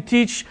them to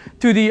teach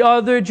to the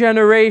other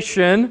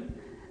generation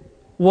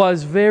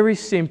was very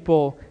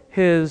simple: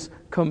 His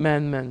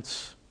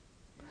commandments.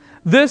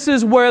 This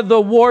is where the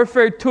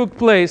warfare took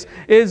place.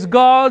 Is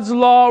God's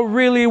law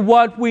really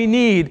what we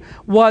need?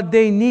 What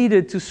they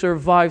needed to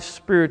survive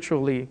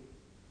spiritually?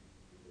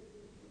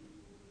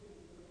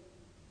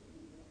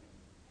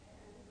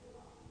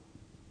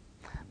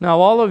 Now,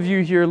 all of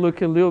you here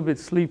look a little bit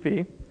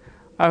sleepy.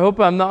 I hope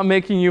I'm not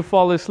making you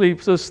fall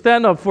asleep. So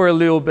stand up for a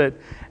little bit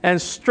and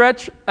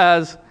stretch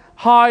as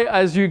high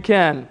as you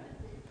can.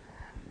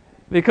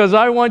 Because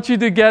I want you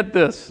to get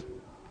this.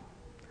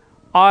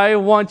 I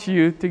want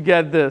you to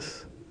get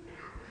this.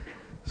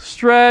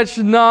 Stretch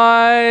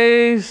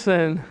nice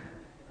and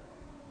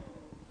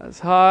as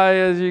high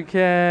as you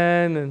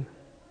can. And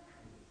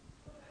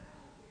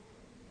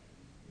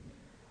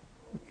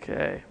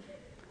okay.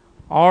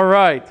 All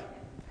right.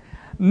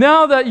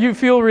 Now that you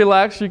feel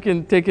relaxed, you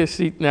can take a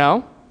seat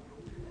now.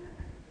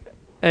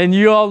 And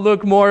you all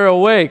look more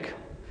awake.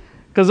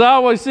 Because I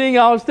was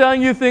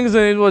telling you things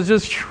and it was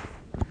just...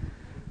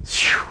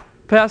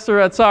 Pastor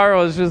Ratsara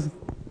was just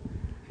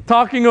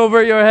talking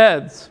over your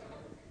heads.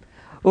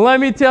 Let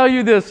me tell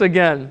you this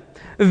again.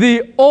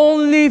 The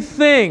only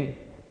thing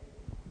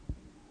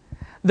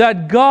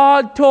that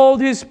God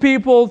told His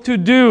people to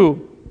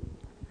do,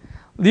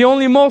 the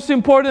only most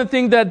important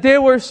thing that they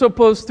were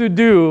supposed to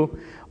do,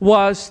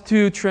 was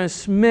to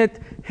transmit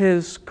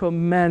His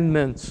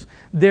commandments,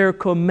 their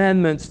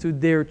commandments to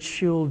their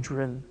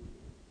children.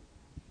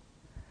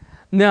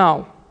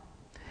 Now,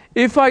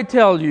 if I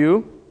tell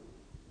you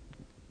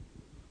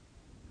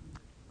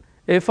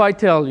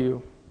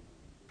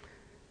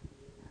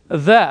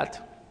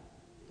that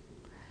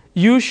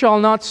you shall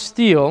not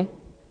steal,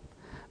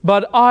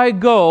 but I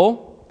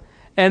go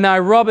and I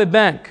rob a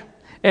bank,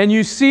 and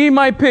you see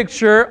my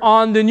picture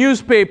on the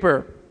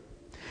newspaper.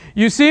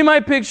 You see my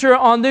picture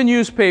on the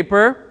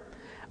newspaper.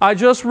 I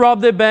just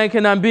robbed a bank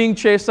and I'm being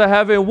chased. I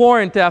have a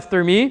warrant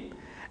after me.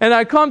 And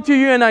I come to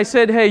you and I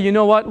said, hey, you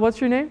know what?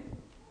 What's your name?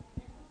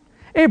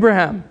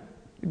 Abraham.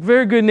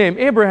 Very good name.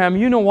 Abraham,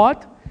 you know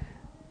what?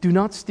 Do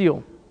not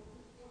steal.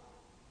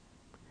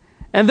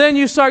 And then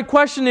you start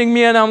questioning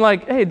me and I'm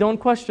like, hey, don't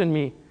question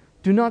me.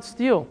 Do not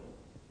steal.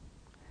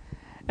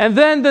 And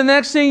then the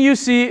next thing you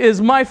see is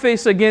my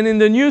face again in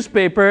the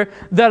newspaper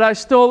that I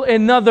stole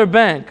another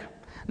bank.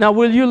 Now,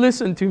 will you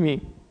listen to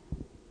me?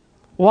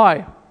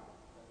 Why?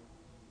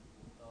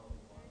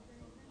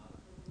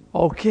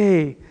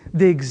 Okay,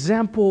 the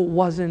example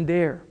wasn't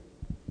there.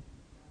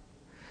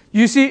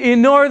 You see,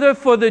 in order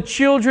for the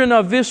children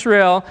of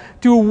Israel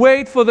to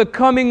wait for the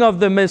coming of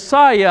the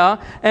Messiah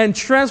and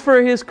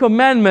transfer His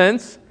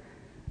commandments,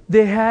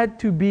 they had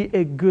to be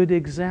a good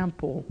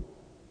example.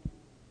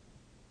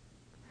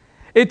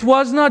 It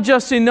was not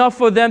just enough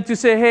for them to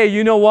say, hey,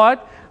 you know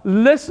what?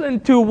 Listen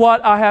to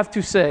what I have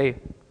to say.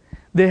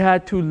 They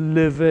had to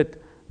live it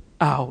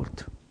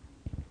out.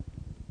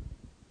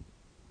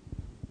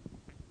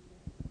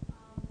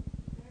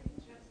 Very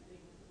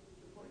interesting,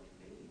 the point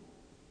you're making.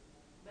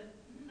 But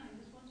I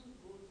just want to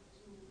go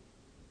to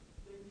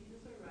when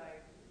Jesus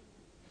arrived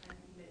and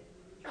He met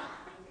with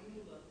the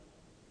ruler.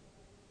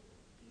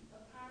 He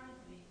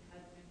apparently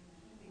had been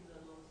keeping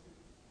the law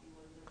since he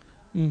was a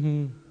child.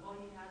 Mm-hmm. Or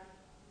he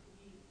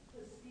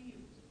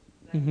perceived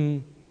that Mm-hmm.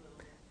 he was keeping the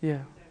law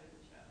Yeah. since he was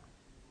a child.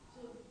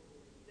 So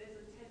there's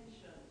a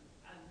tension,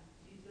 and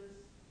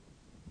Jesus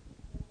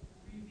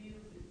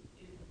reveals it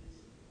in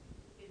this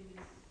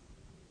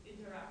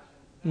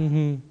interaction.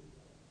 Mm-hmm.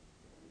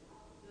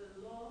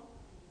 The law,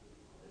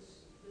 the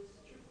strict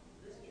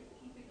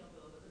keeping of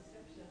the law, the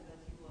perception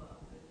that you are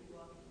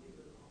keeping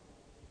the law,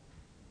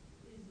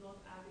 is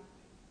not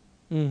adequate.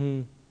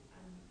 Mm-hmm.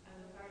 And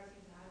the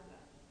Pharisees had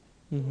that.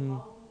 Mm-hmm.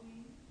 So how do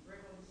we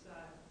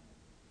reconcile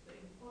the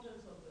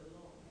importance of the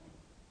law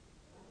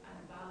and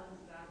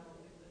balance that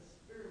with the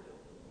spirit of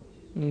the law,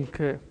 which is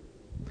Okay.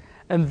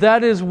 And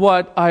that is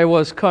what I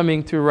was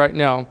coming to right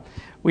now.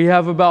 We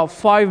have about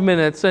 5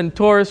 minutes, and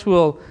Taurus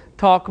will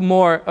talk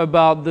more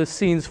about the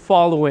scenes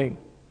following.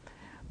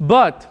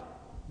 But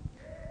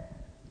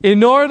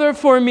in order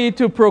for me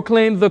to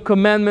proclaim the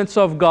commandments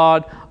of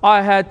God,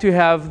 I had to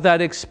have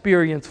that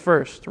experience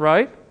first,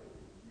 right?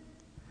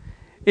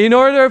 In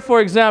order,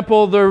 for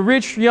example, the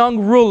rich young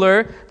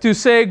ruler to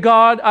say,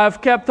 God,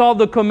 I've kept all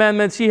the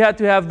commandments, he had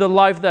to have the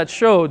life that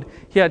showed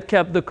he had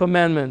kept the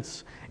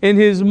commandments. In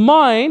his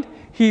mind,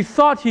 he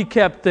thought he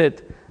kept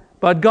it,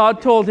 but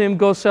God told him,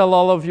 go sell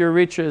all of your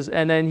riches.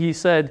 And then he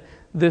said,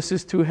 this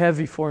is too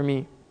heavy for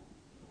me.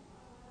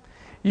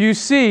 You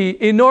see,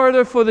 in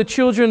order for the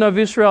children of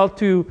Israel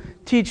to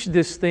teach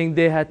this thing,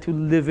 they had to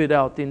live it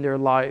out in their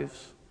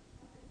lives.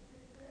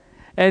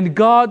 And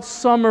God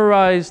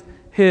summarized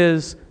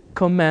His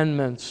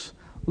commandments.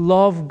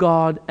 Love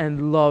God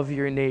and love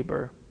your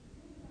neighbor.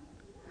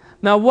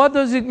 Now, what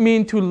does it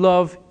mean to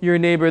love your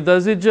neighbor?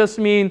 Does it just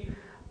mean,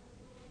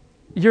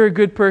 you're a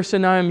good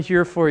person, I am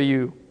here for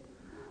you?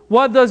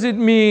 What does it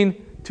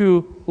mean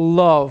to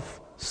love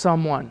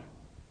someone?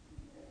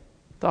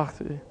 Talk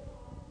to you.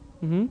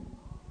 Mm-hmm.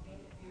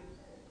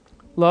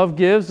 Love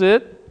gives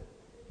it.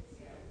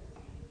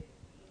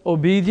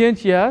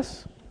 Obedient,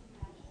 yes.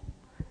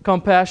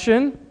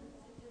 Compassion.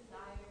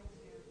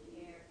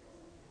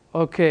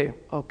 Okay,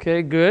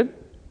 good.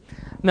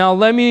 Now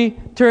let me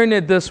turn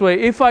it this way.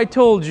 If I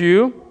told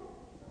you,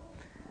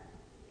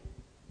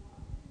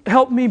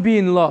 help me be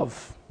in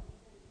love,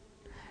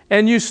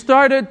 and you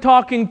started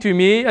talking to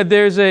me,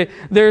 there's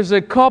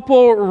a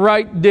couple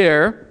right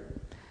there,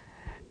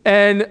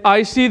 and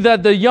I see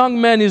that the young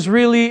man is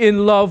really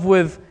in love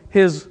with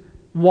his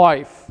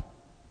wife.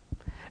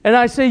 And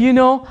I say,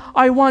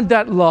 I want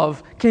that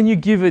love. Can you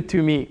give it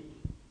to me?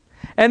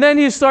 And then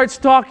he starts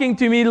talking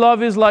to me.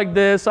 Love is like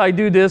this. I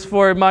do this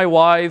for my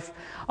wife.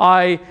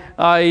 I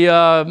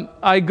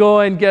go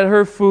and get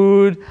her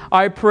food.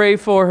 I pray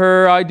for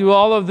her. I do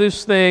all of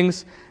these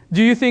things.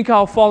 Do you think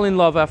I'll fall in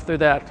love after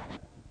that?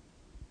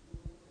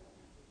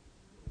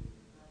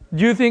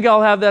 Do you think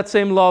I'll have that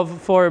same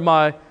love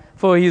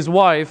for his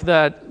wife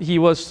that he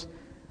was?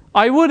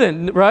 I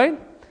wouldn't, right?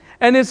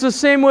 And it's the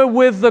same way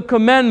with the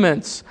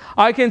commandments.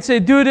 I can say,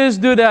 do this,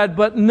 do that,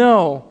 but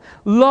no.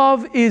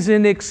 Love is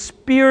an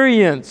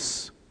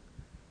experience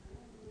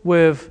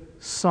with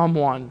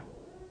someone.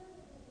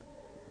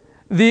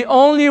 The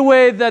only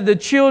way that the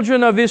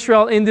children of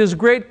Israel in this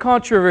great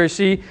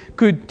controversy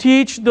could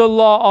teach the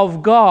law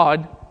of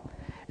God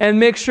and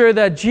make sure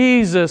that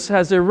Jesus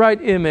has the right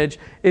image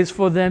is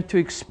for them to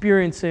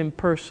experience Him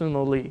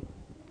personally.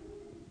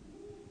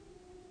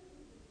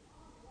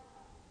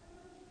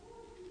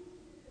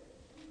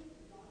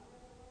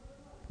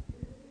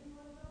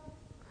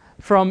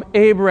 From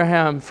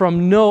Abraham,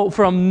 from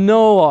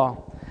Noah,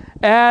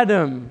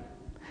 Adam,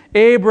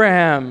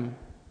 Abraham,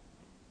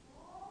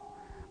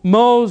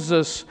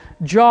 Moses,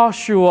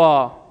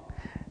 Joshua,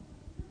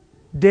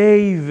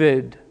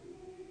 David,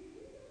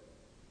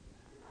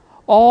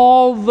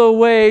 all the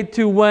way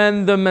to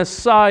when the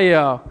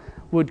Messiah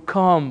would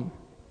come.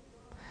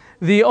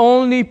 The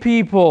only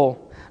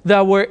people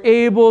that were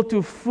able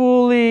to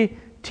fully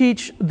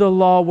teach the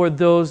law were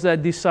those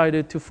that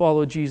decided to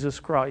follow Jesus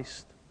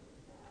Christ.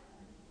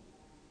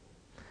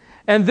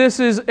 And this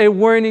is a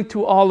warning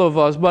to all of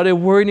us, but a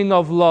warning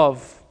of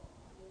love.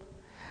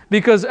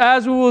 Because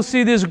as we will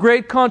see this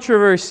great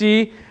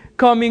controversy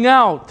coming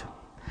out,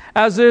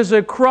 as there's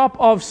a crop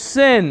of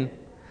sin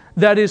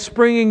that is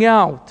springing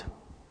out,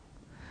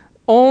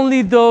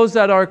 only those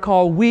that are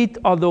called wheat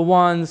are the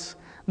ones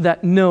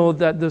that know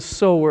that the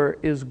sower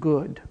is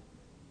good.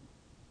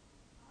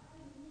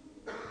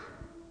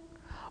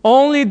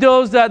 Only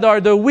those that are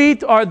the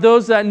wheat are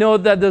those that know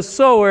that the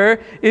sower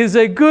is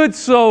a good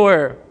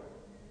sower.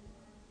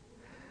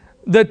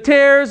 The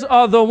tares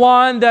are the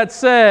one that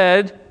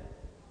said,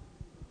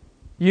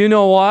 you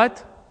know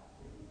what?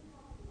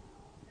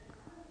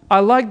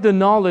 I like the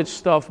knowledge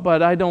stuff,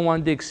 but I don't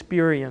want the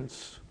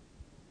experience.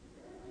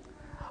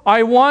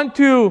 I want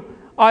to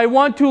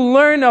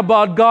learn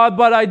about God,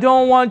 but I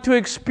don't want to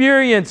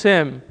experience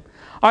Him.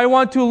 I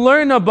want to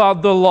learn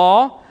about the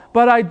law,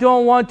 but I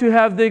don't want to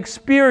have the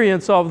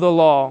experience of the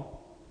law.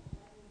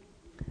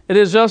 It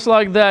is just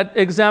like that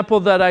example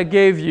that I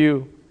gave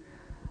you.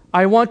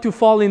 I want to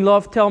fall in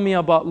love. Tell me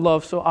about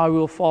love, so I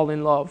will fall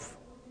in love.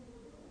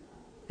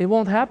 It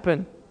won't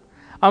happen.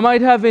 I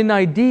might have an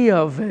idea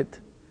of it,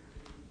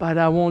 but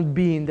I won't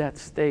be in that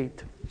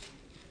state.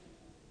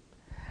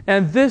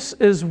 And this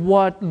is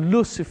what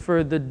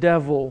Lucifer, the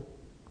devil,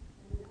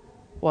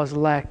 was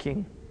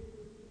lacking.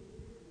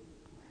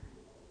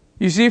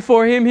 You see,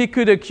 for him, he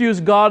could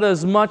accuse God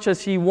as much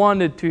as he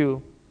wanted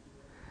to.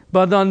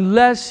 But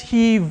unless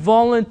he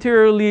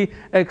voluntarily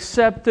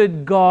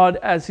accepted God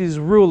as his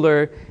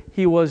ruler,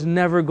 he was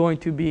never going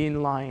to be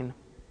in line.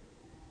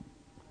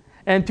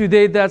 And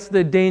today, that's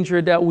the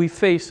danger that we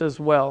face as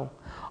well.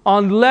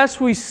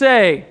 Unless we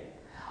say,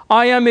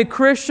 I am a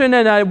Christian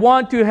and I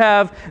want to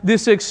have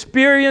this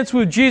experience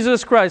with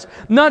Jesus Christ,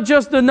 not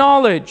just the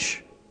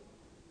knowledge,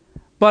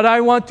 but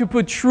I want to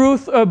put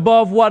truth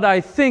above what I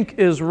think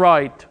is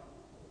right,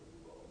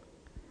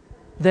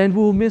 then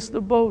we'll miss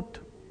the boat.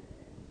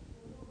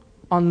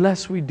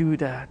 Unless we do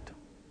that.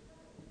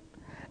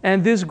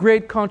 And this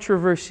great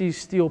controversy is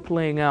still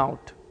playing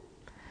out.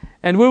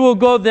 And we will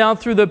go down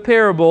through the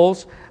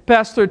parables.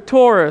 Pastor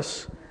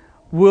Torres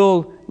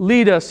will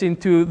lead us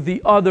into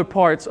the other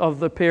parts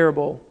of the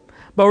parable.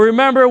 But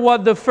remember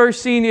what the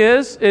first scene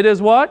is. It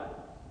is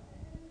what?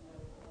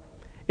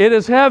 It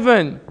is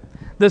heaven.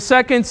 The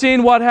second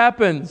scene, what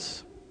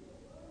happens?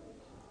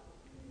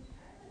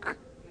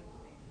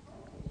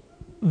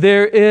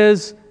 There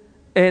is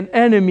an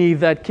enemy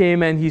that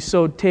came and he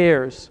sowed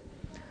tares.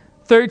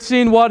 Third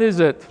scene, what is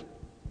it?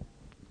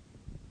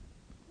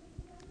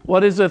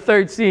 What is the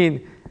third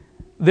scene?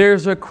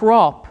 There's a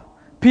crop.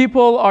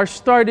 People are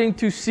starting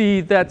to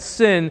see that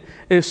sin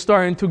is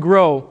starting to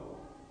grow.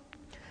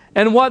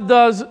 And what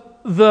does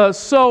the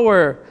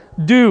sower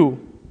do?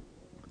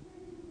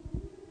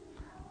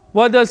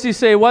 What does he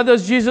say? What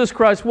does Jesus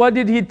Christ, what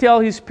did he tell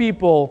his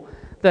people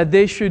that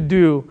they should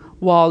do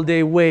while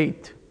they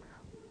wait?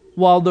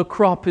 While the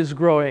crop is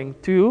growing?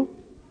 To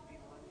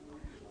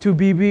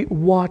be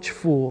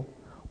watchful.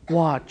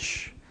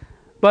 Watch.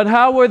 But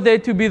how were they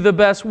to be the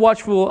best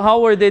watchful? How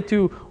were they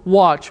to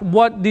watch?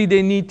 What did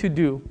they need to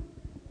do?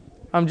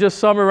 I'm just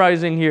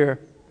summarizing here.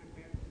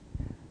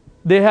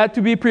 They had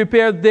to be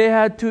prepared. They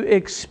had to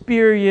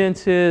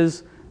experience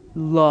His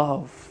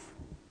love.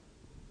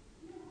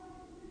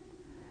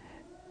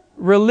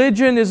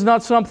 Religion is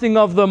not something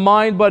of the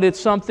mind, but it's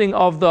something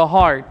of the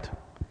heart.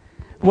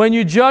 When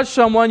you judge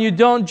someone, you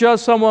don't judge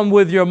someone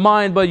with your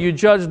mind, but you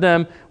judge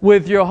them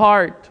with your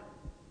heart.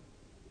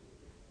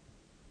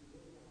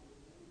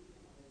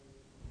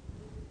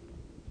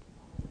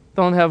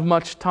 Don't have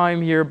much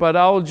time here, but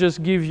I'll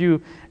just give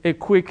you a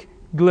quick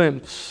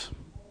glimpse.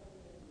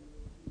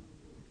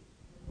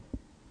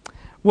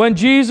 When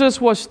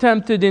Jesus was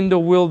tempted in the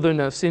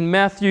wilderness, in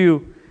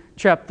Matthew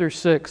chapter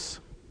 6,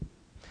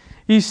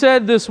 He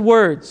said these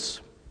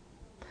words,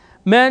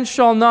 "Man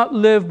shall not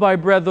live by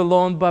bread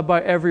alone, but by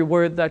every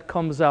word that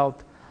comes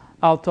out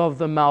of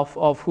the mouth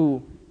of"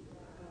 who?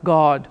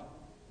 God.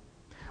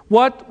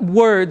 What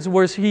words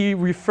was He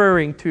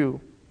referring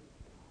to?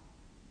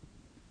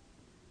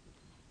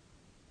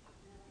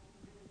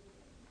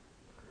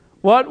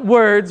 What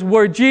words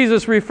were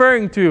Jesus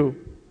referring to?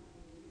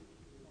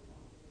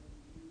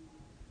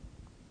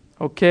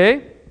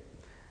 Okay.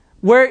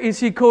 Where is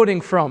He quoting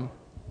from?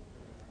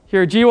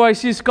 Here,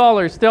 GYC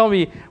scholars, tell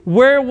me,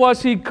 where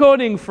was He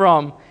quoting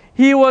from?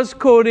 He was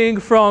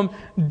quoting from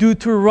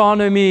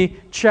Deuteronomy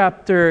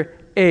chapter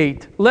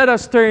 8. Let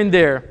us turn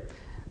there.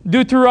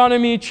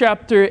 Deuteronomy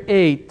chapter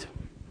 8.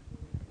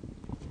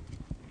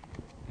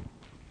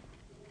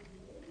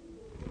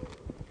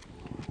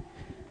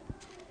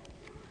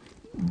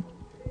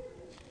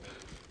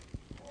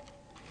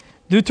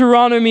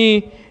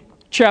 Deuteronomy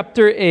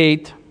chapter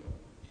 8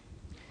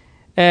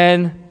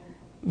 and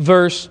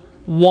verse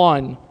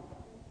 1.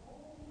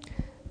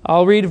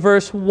 I'll read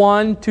verse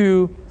 1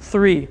 to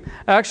 3.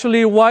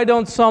 Actually, why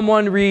don't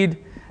someone read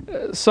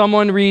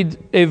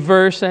a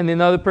verse and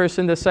another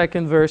person the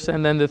second verse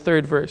and then the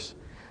third verse?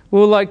 Who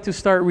would like to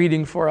start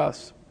reading for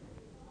us?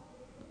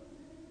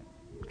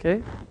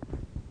 Okay.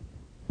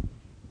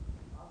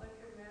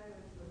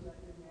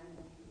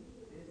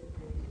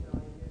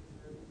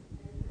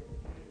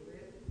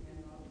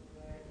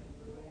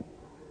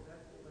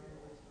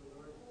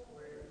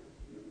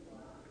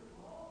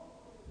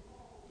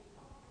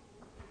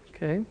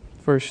 Okay,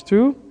 verse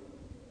 2.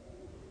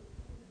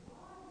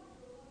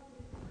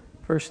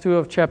 Verse 2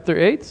 of chapter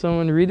 8.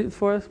 Someone read it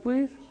for us,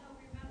 please. You shall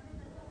remember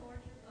that the Lord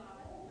your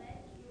God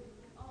led you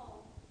with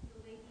all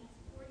the way these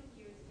 40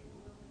 years in the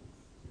wilderness,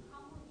 to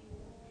humble you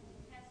and to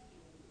test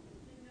you,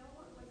 to know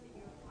what was in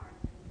your heart,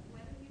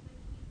 whether you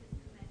would keep His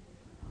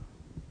commandments or not.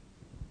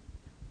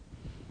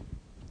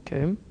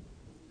 Okay,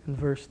 and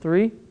verse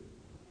 3.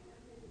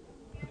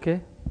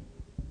 Okay.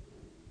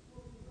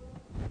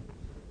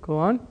 Go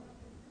on.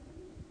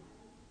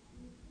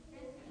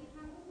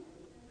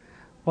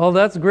 Well,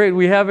 that's great.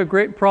 We have a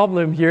great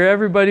problem here.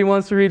 Everybody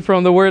wants to read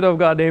from the Word of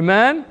God.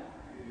 Amen?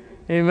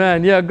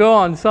 Amen. Yeah, go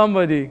on,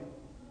 somebody. And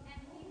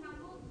He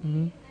humbled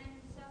thee, and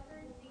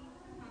suffered thee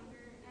to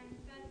hunger, and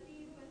fed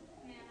thee with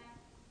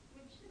manna,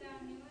 which thou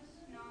knewest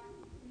not,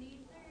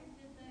 neither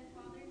did thy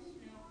fathers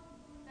know,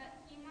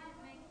 that He might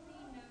make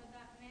thee know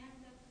that man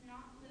doth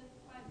not live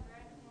by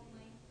bread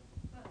only,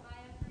 but by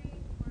every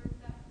word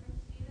that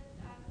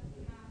proceedeth out of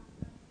the mouth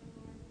of the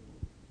Lord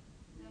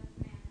doth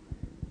man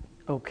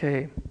live.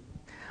 Okay.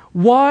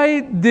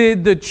 Why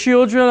did the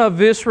children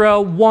of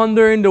Israel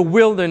wander in the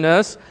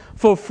wilderness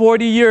for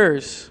 40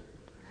 years?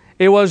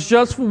 It was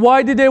just,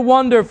 why did they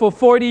wander for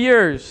 40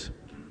 years?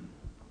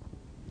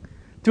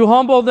 To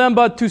humble them,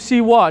 but to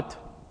see what?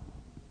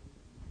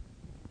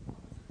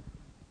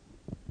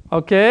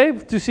 Okay,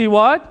 to see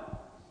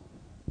what?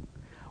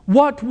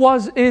 What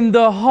was in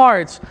the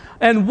hearts?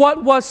 And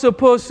what was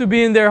supposed to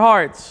be in their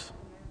hearts?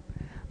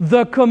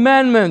 The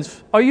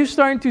commandments. Are you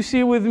starting to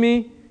see with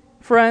me,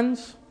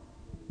 friends?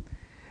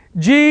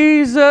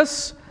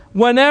 Jesus,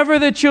 whenever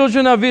the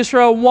children of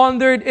Israel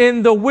wandered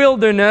in the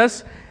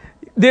wilderness,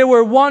 they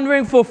were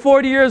wandering for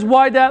 40 years.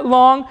 Why that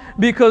long?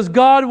 Because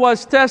God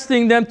was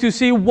testing them to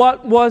see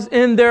what was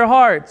in their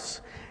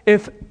hearts.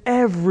 If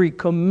every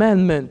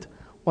commandment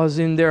was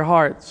in their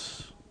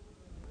hearts.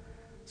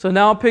 So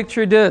now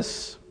picture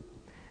this.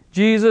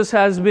 Jesus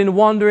has been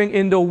wandering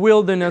in the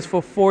wilderness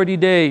for 40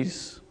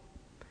 days.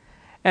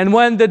 And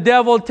when the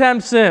devil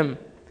tempts him,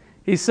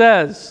 he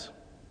says,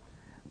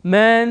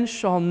 "Man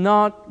shall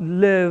not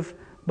live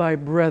by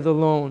bread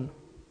alone,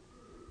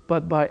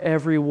 but by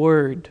every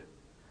word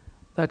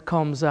that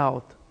comes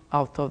out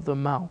of the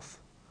mouth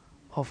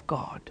of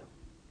God."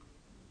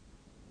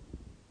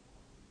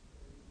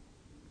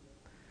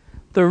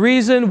 The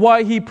reason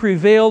why he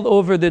prevailed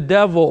over the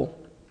devil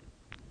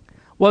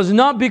was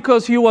not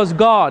because he was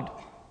God.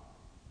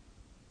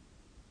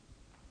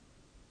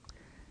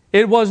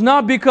 It was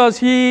not because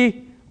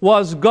he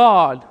was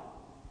God,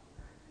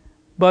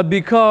 but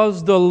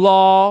because the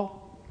law,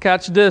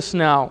 catch this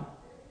now,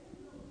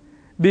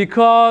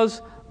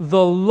 because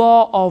the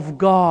law of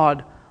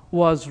God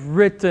was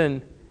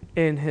written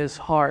in his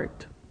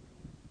heart.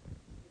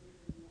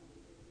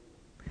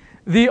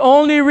 The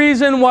only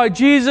reason why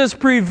Jesus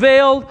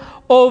prevailed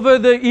over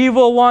the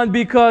evil one,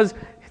 because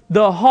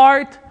the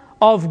heart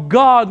of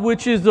God,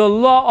 which is the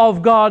law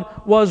of God,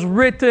 was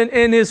written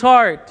in his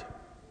heart.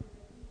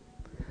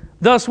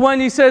 Thus, when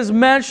he says,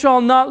 man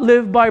shall not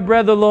live by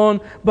bread alone,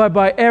 but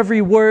by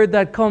every word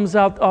that comes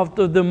out of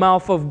the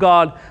mouth of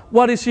God,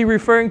 what is he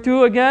referring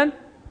to again?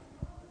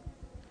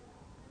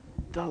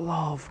 The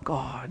law of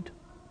God.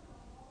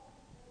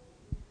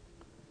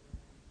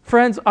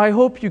 Friends, I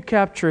hope you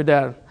capture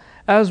that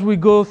as we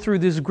go through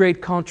this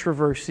great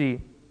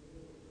controversy.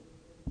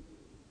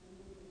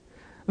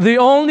 The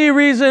only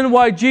reason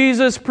why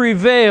Jesus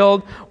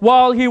prevailed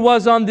while he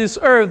was on this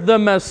earth, the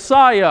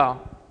Messiah,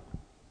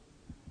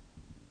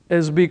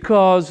 is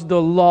because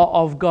the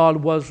law of God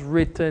was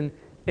written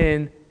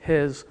in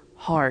his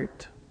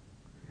heart.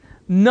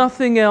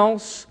 Nothing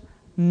else,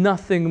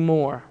 nothing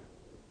more.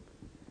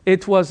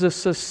 It was the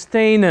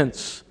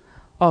sustenance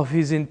of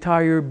his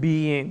entire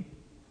being.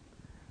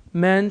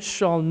 Man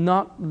shall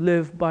not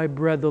live by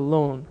bread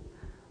alone,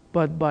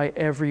 but by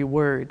every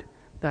word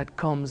that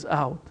comes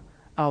out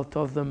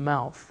of the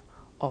mouth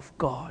of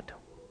God.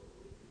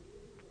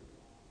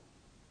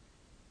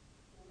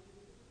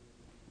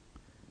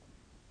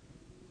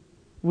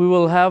 We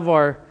will have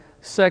our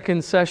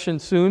second session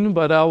soon,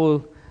 but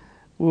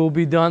we'll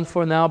be done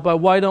for now. But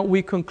why don't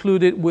we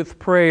conclude it with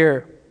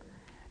prayer?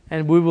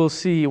 And we will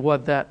see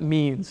what that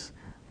means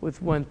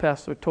with when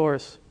Pastor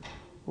Torres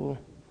will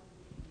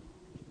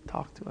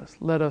talk to us.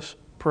 Let us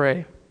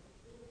pray.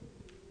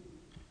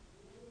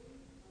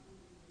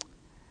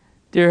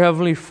 Dear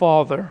Heavenly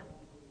Father,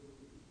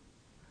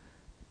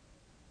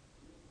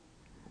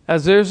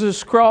 as there's a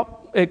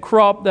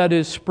crop that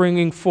is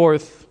springing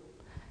forth,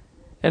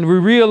 and we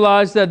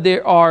realize that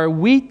there are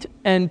wheat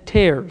and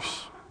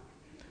tares,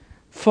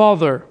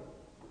 Father,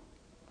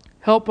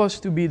 help us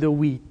to be the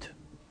wheat.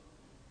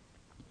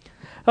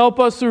 Help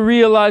us to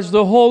realize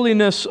the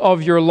holiness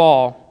of your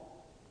law.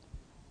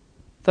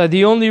 That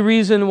the only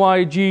reason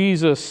why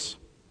Jesus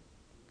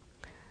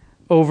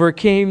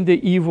overcame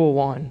the evil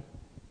one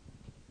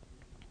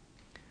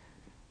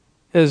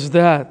is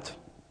that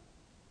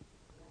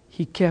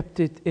he kept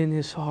it in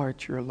his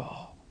heart, your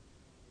law.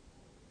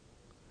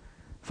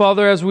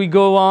 Father, as we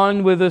go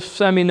on with this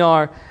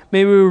seminar,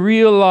 may we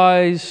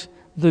realize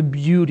the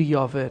beauty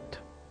of it.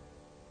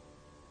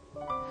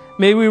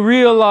 May we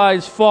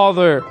realize,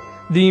 Father,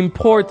 the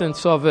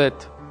importance of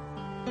it.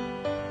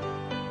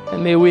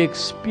 And may we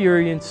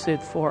experience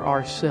it for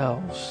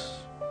ourselves.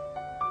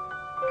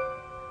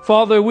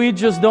 Father, we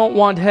just don't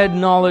want head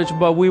knowledge,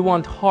 but we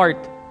want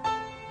heart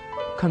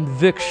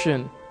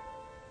conviction.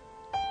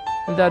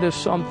 And that is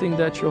something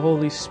that your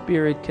Holy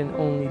Spirit can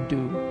only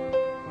do.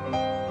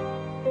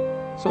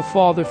 So,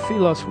 Father,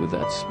 fill us with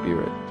that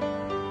Spirit.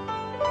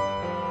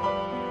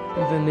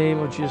 In the name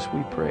of Jesus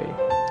we pray.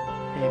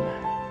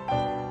 Amen.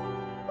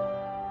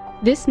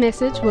 This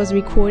message was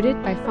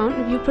recorded by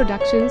Fountain View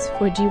Productions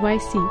for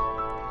GYC.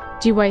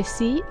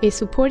 GYC, a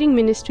supporting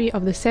ministry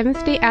of the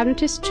Seventh-day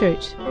Adventist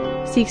Church,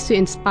 seeks to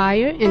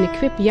inspire and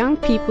equip young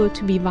people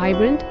to be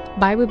vibrant,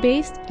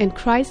 Bible-based, and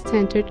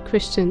Christ-centered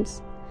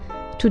Christians.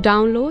 To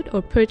download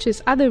or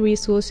purchase other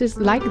resources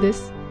like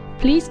this,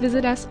 please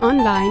visit us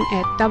online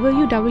at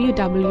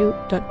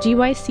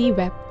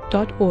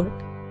www.gycweb.org.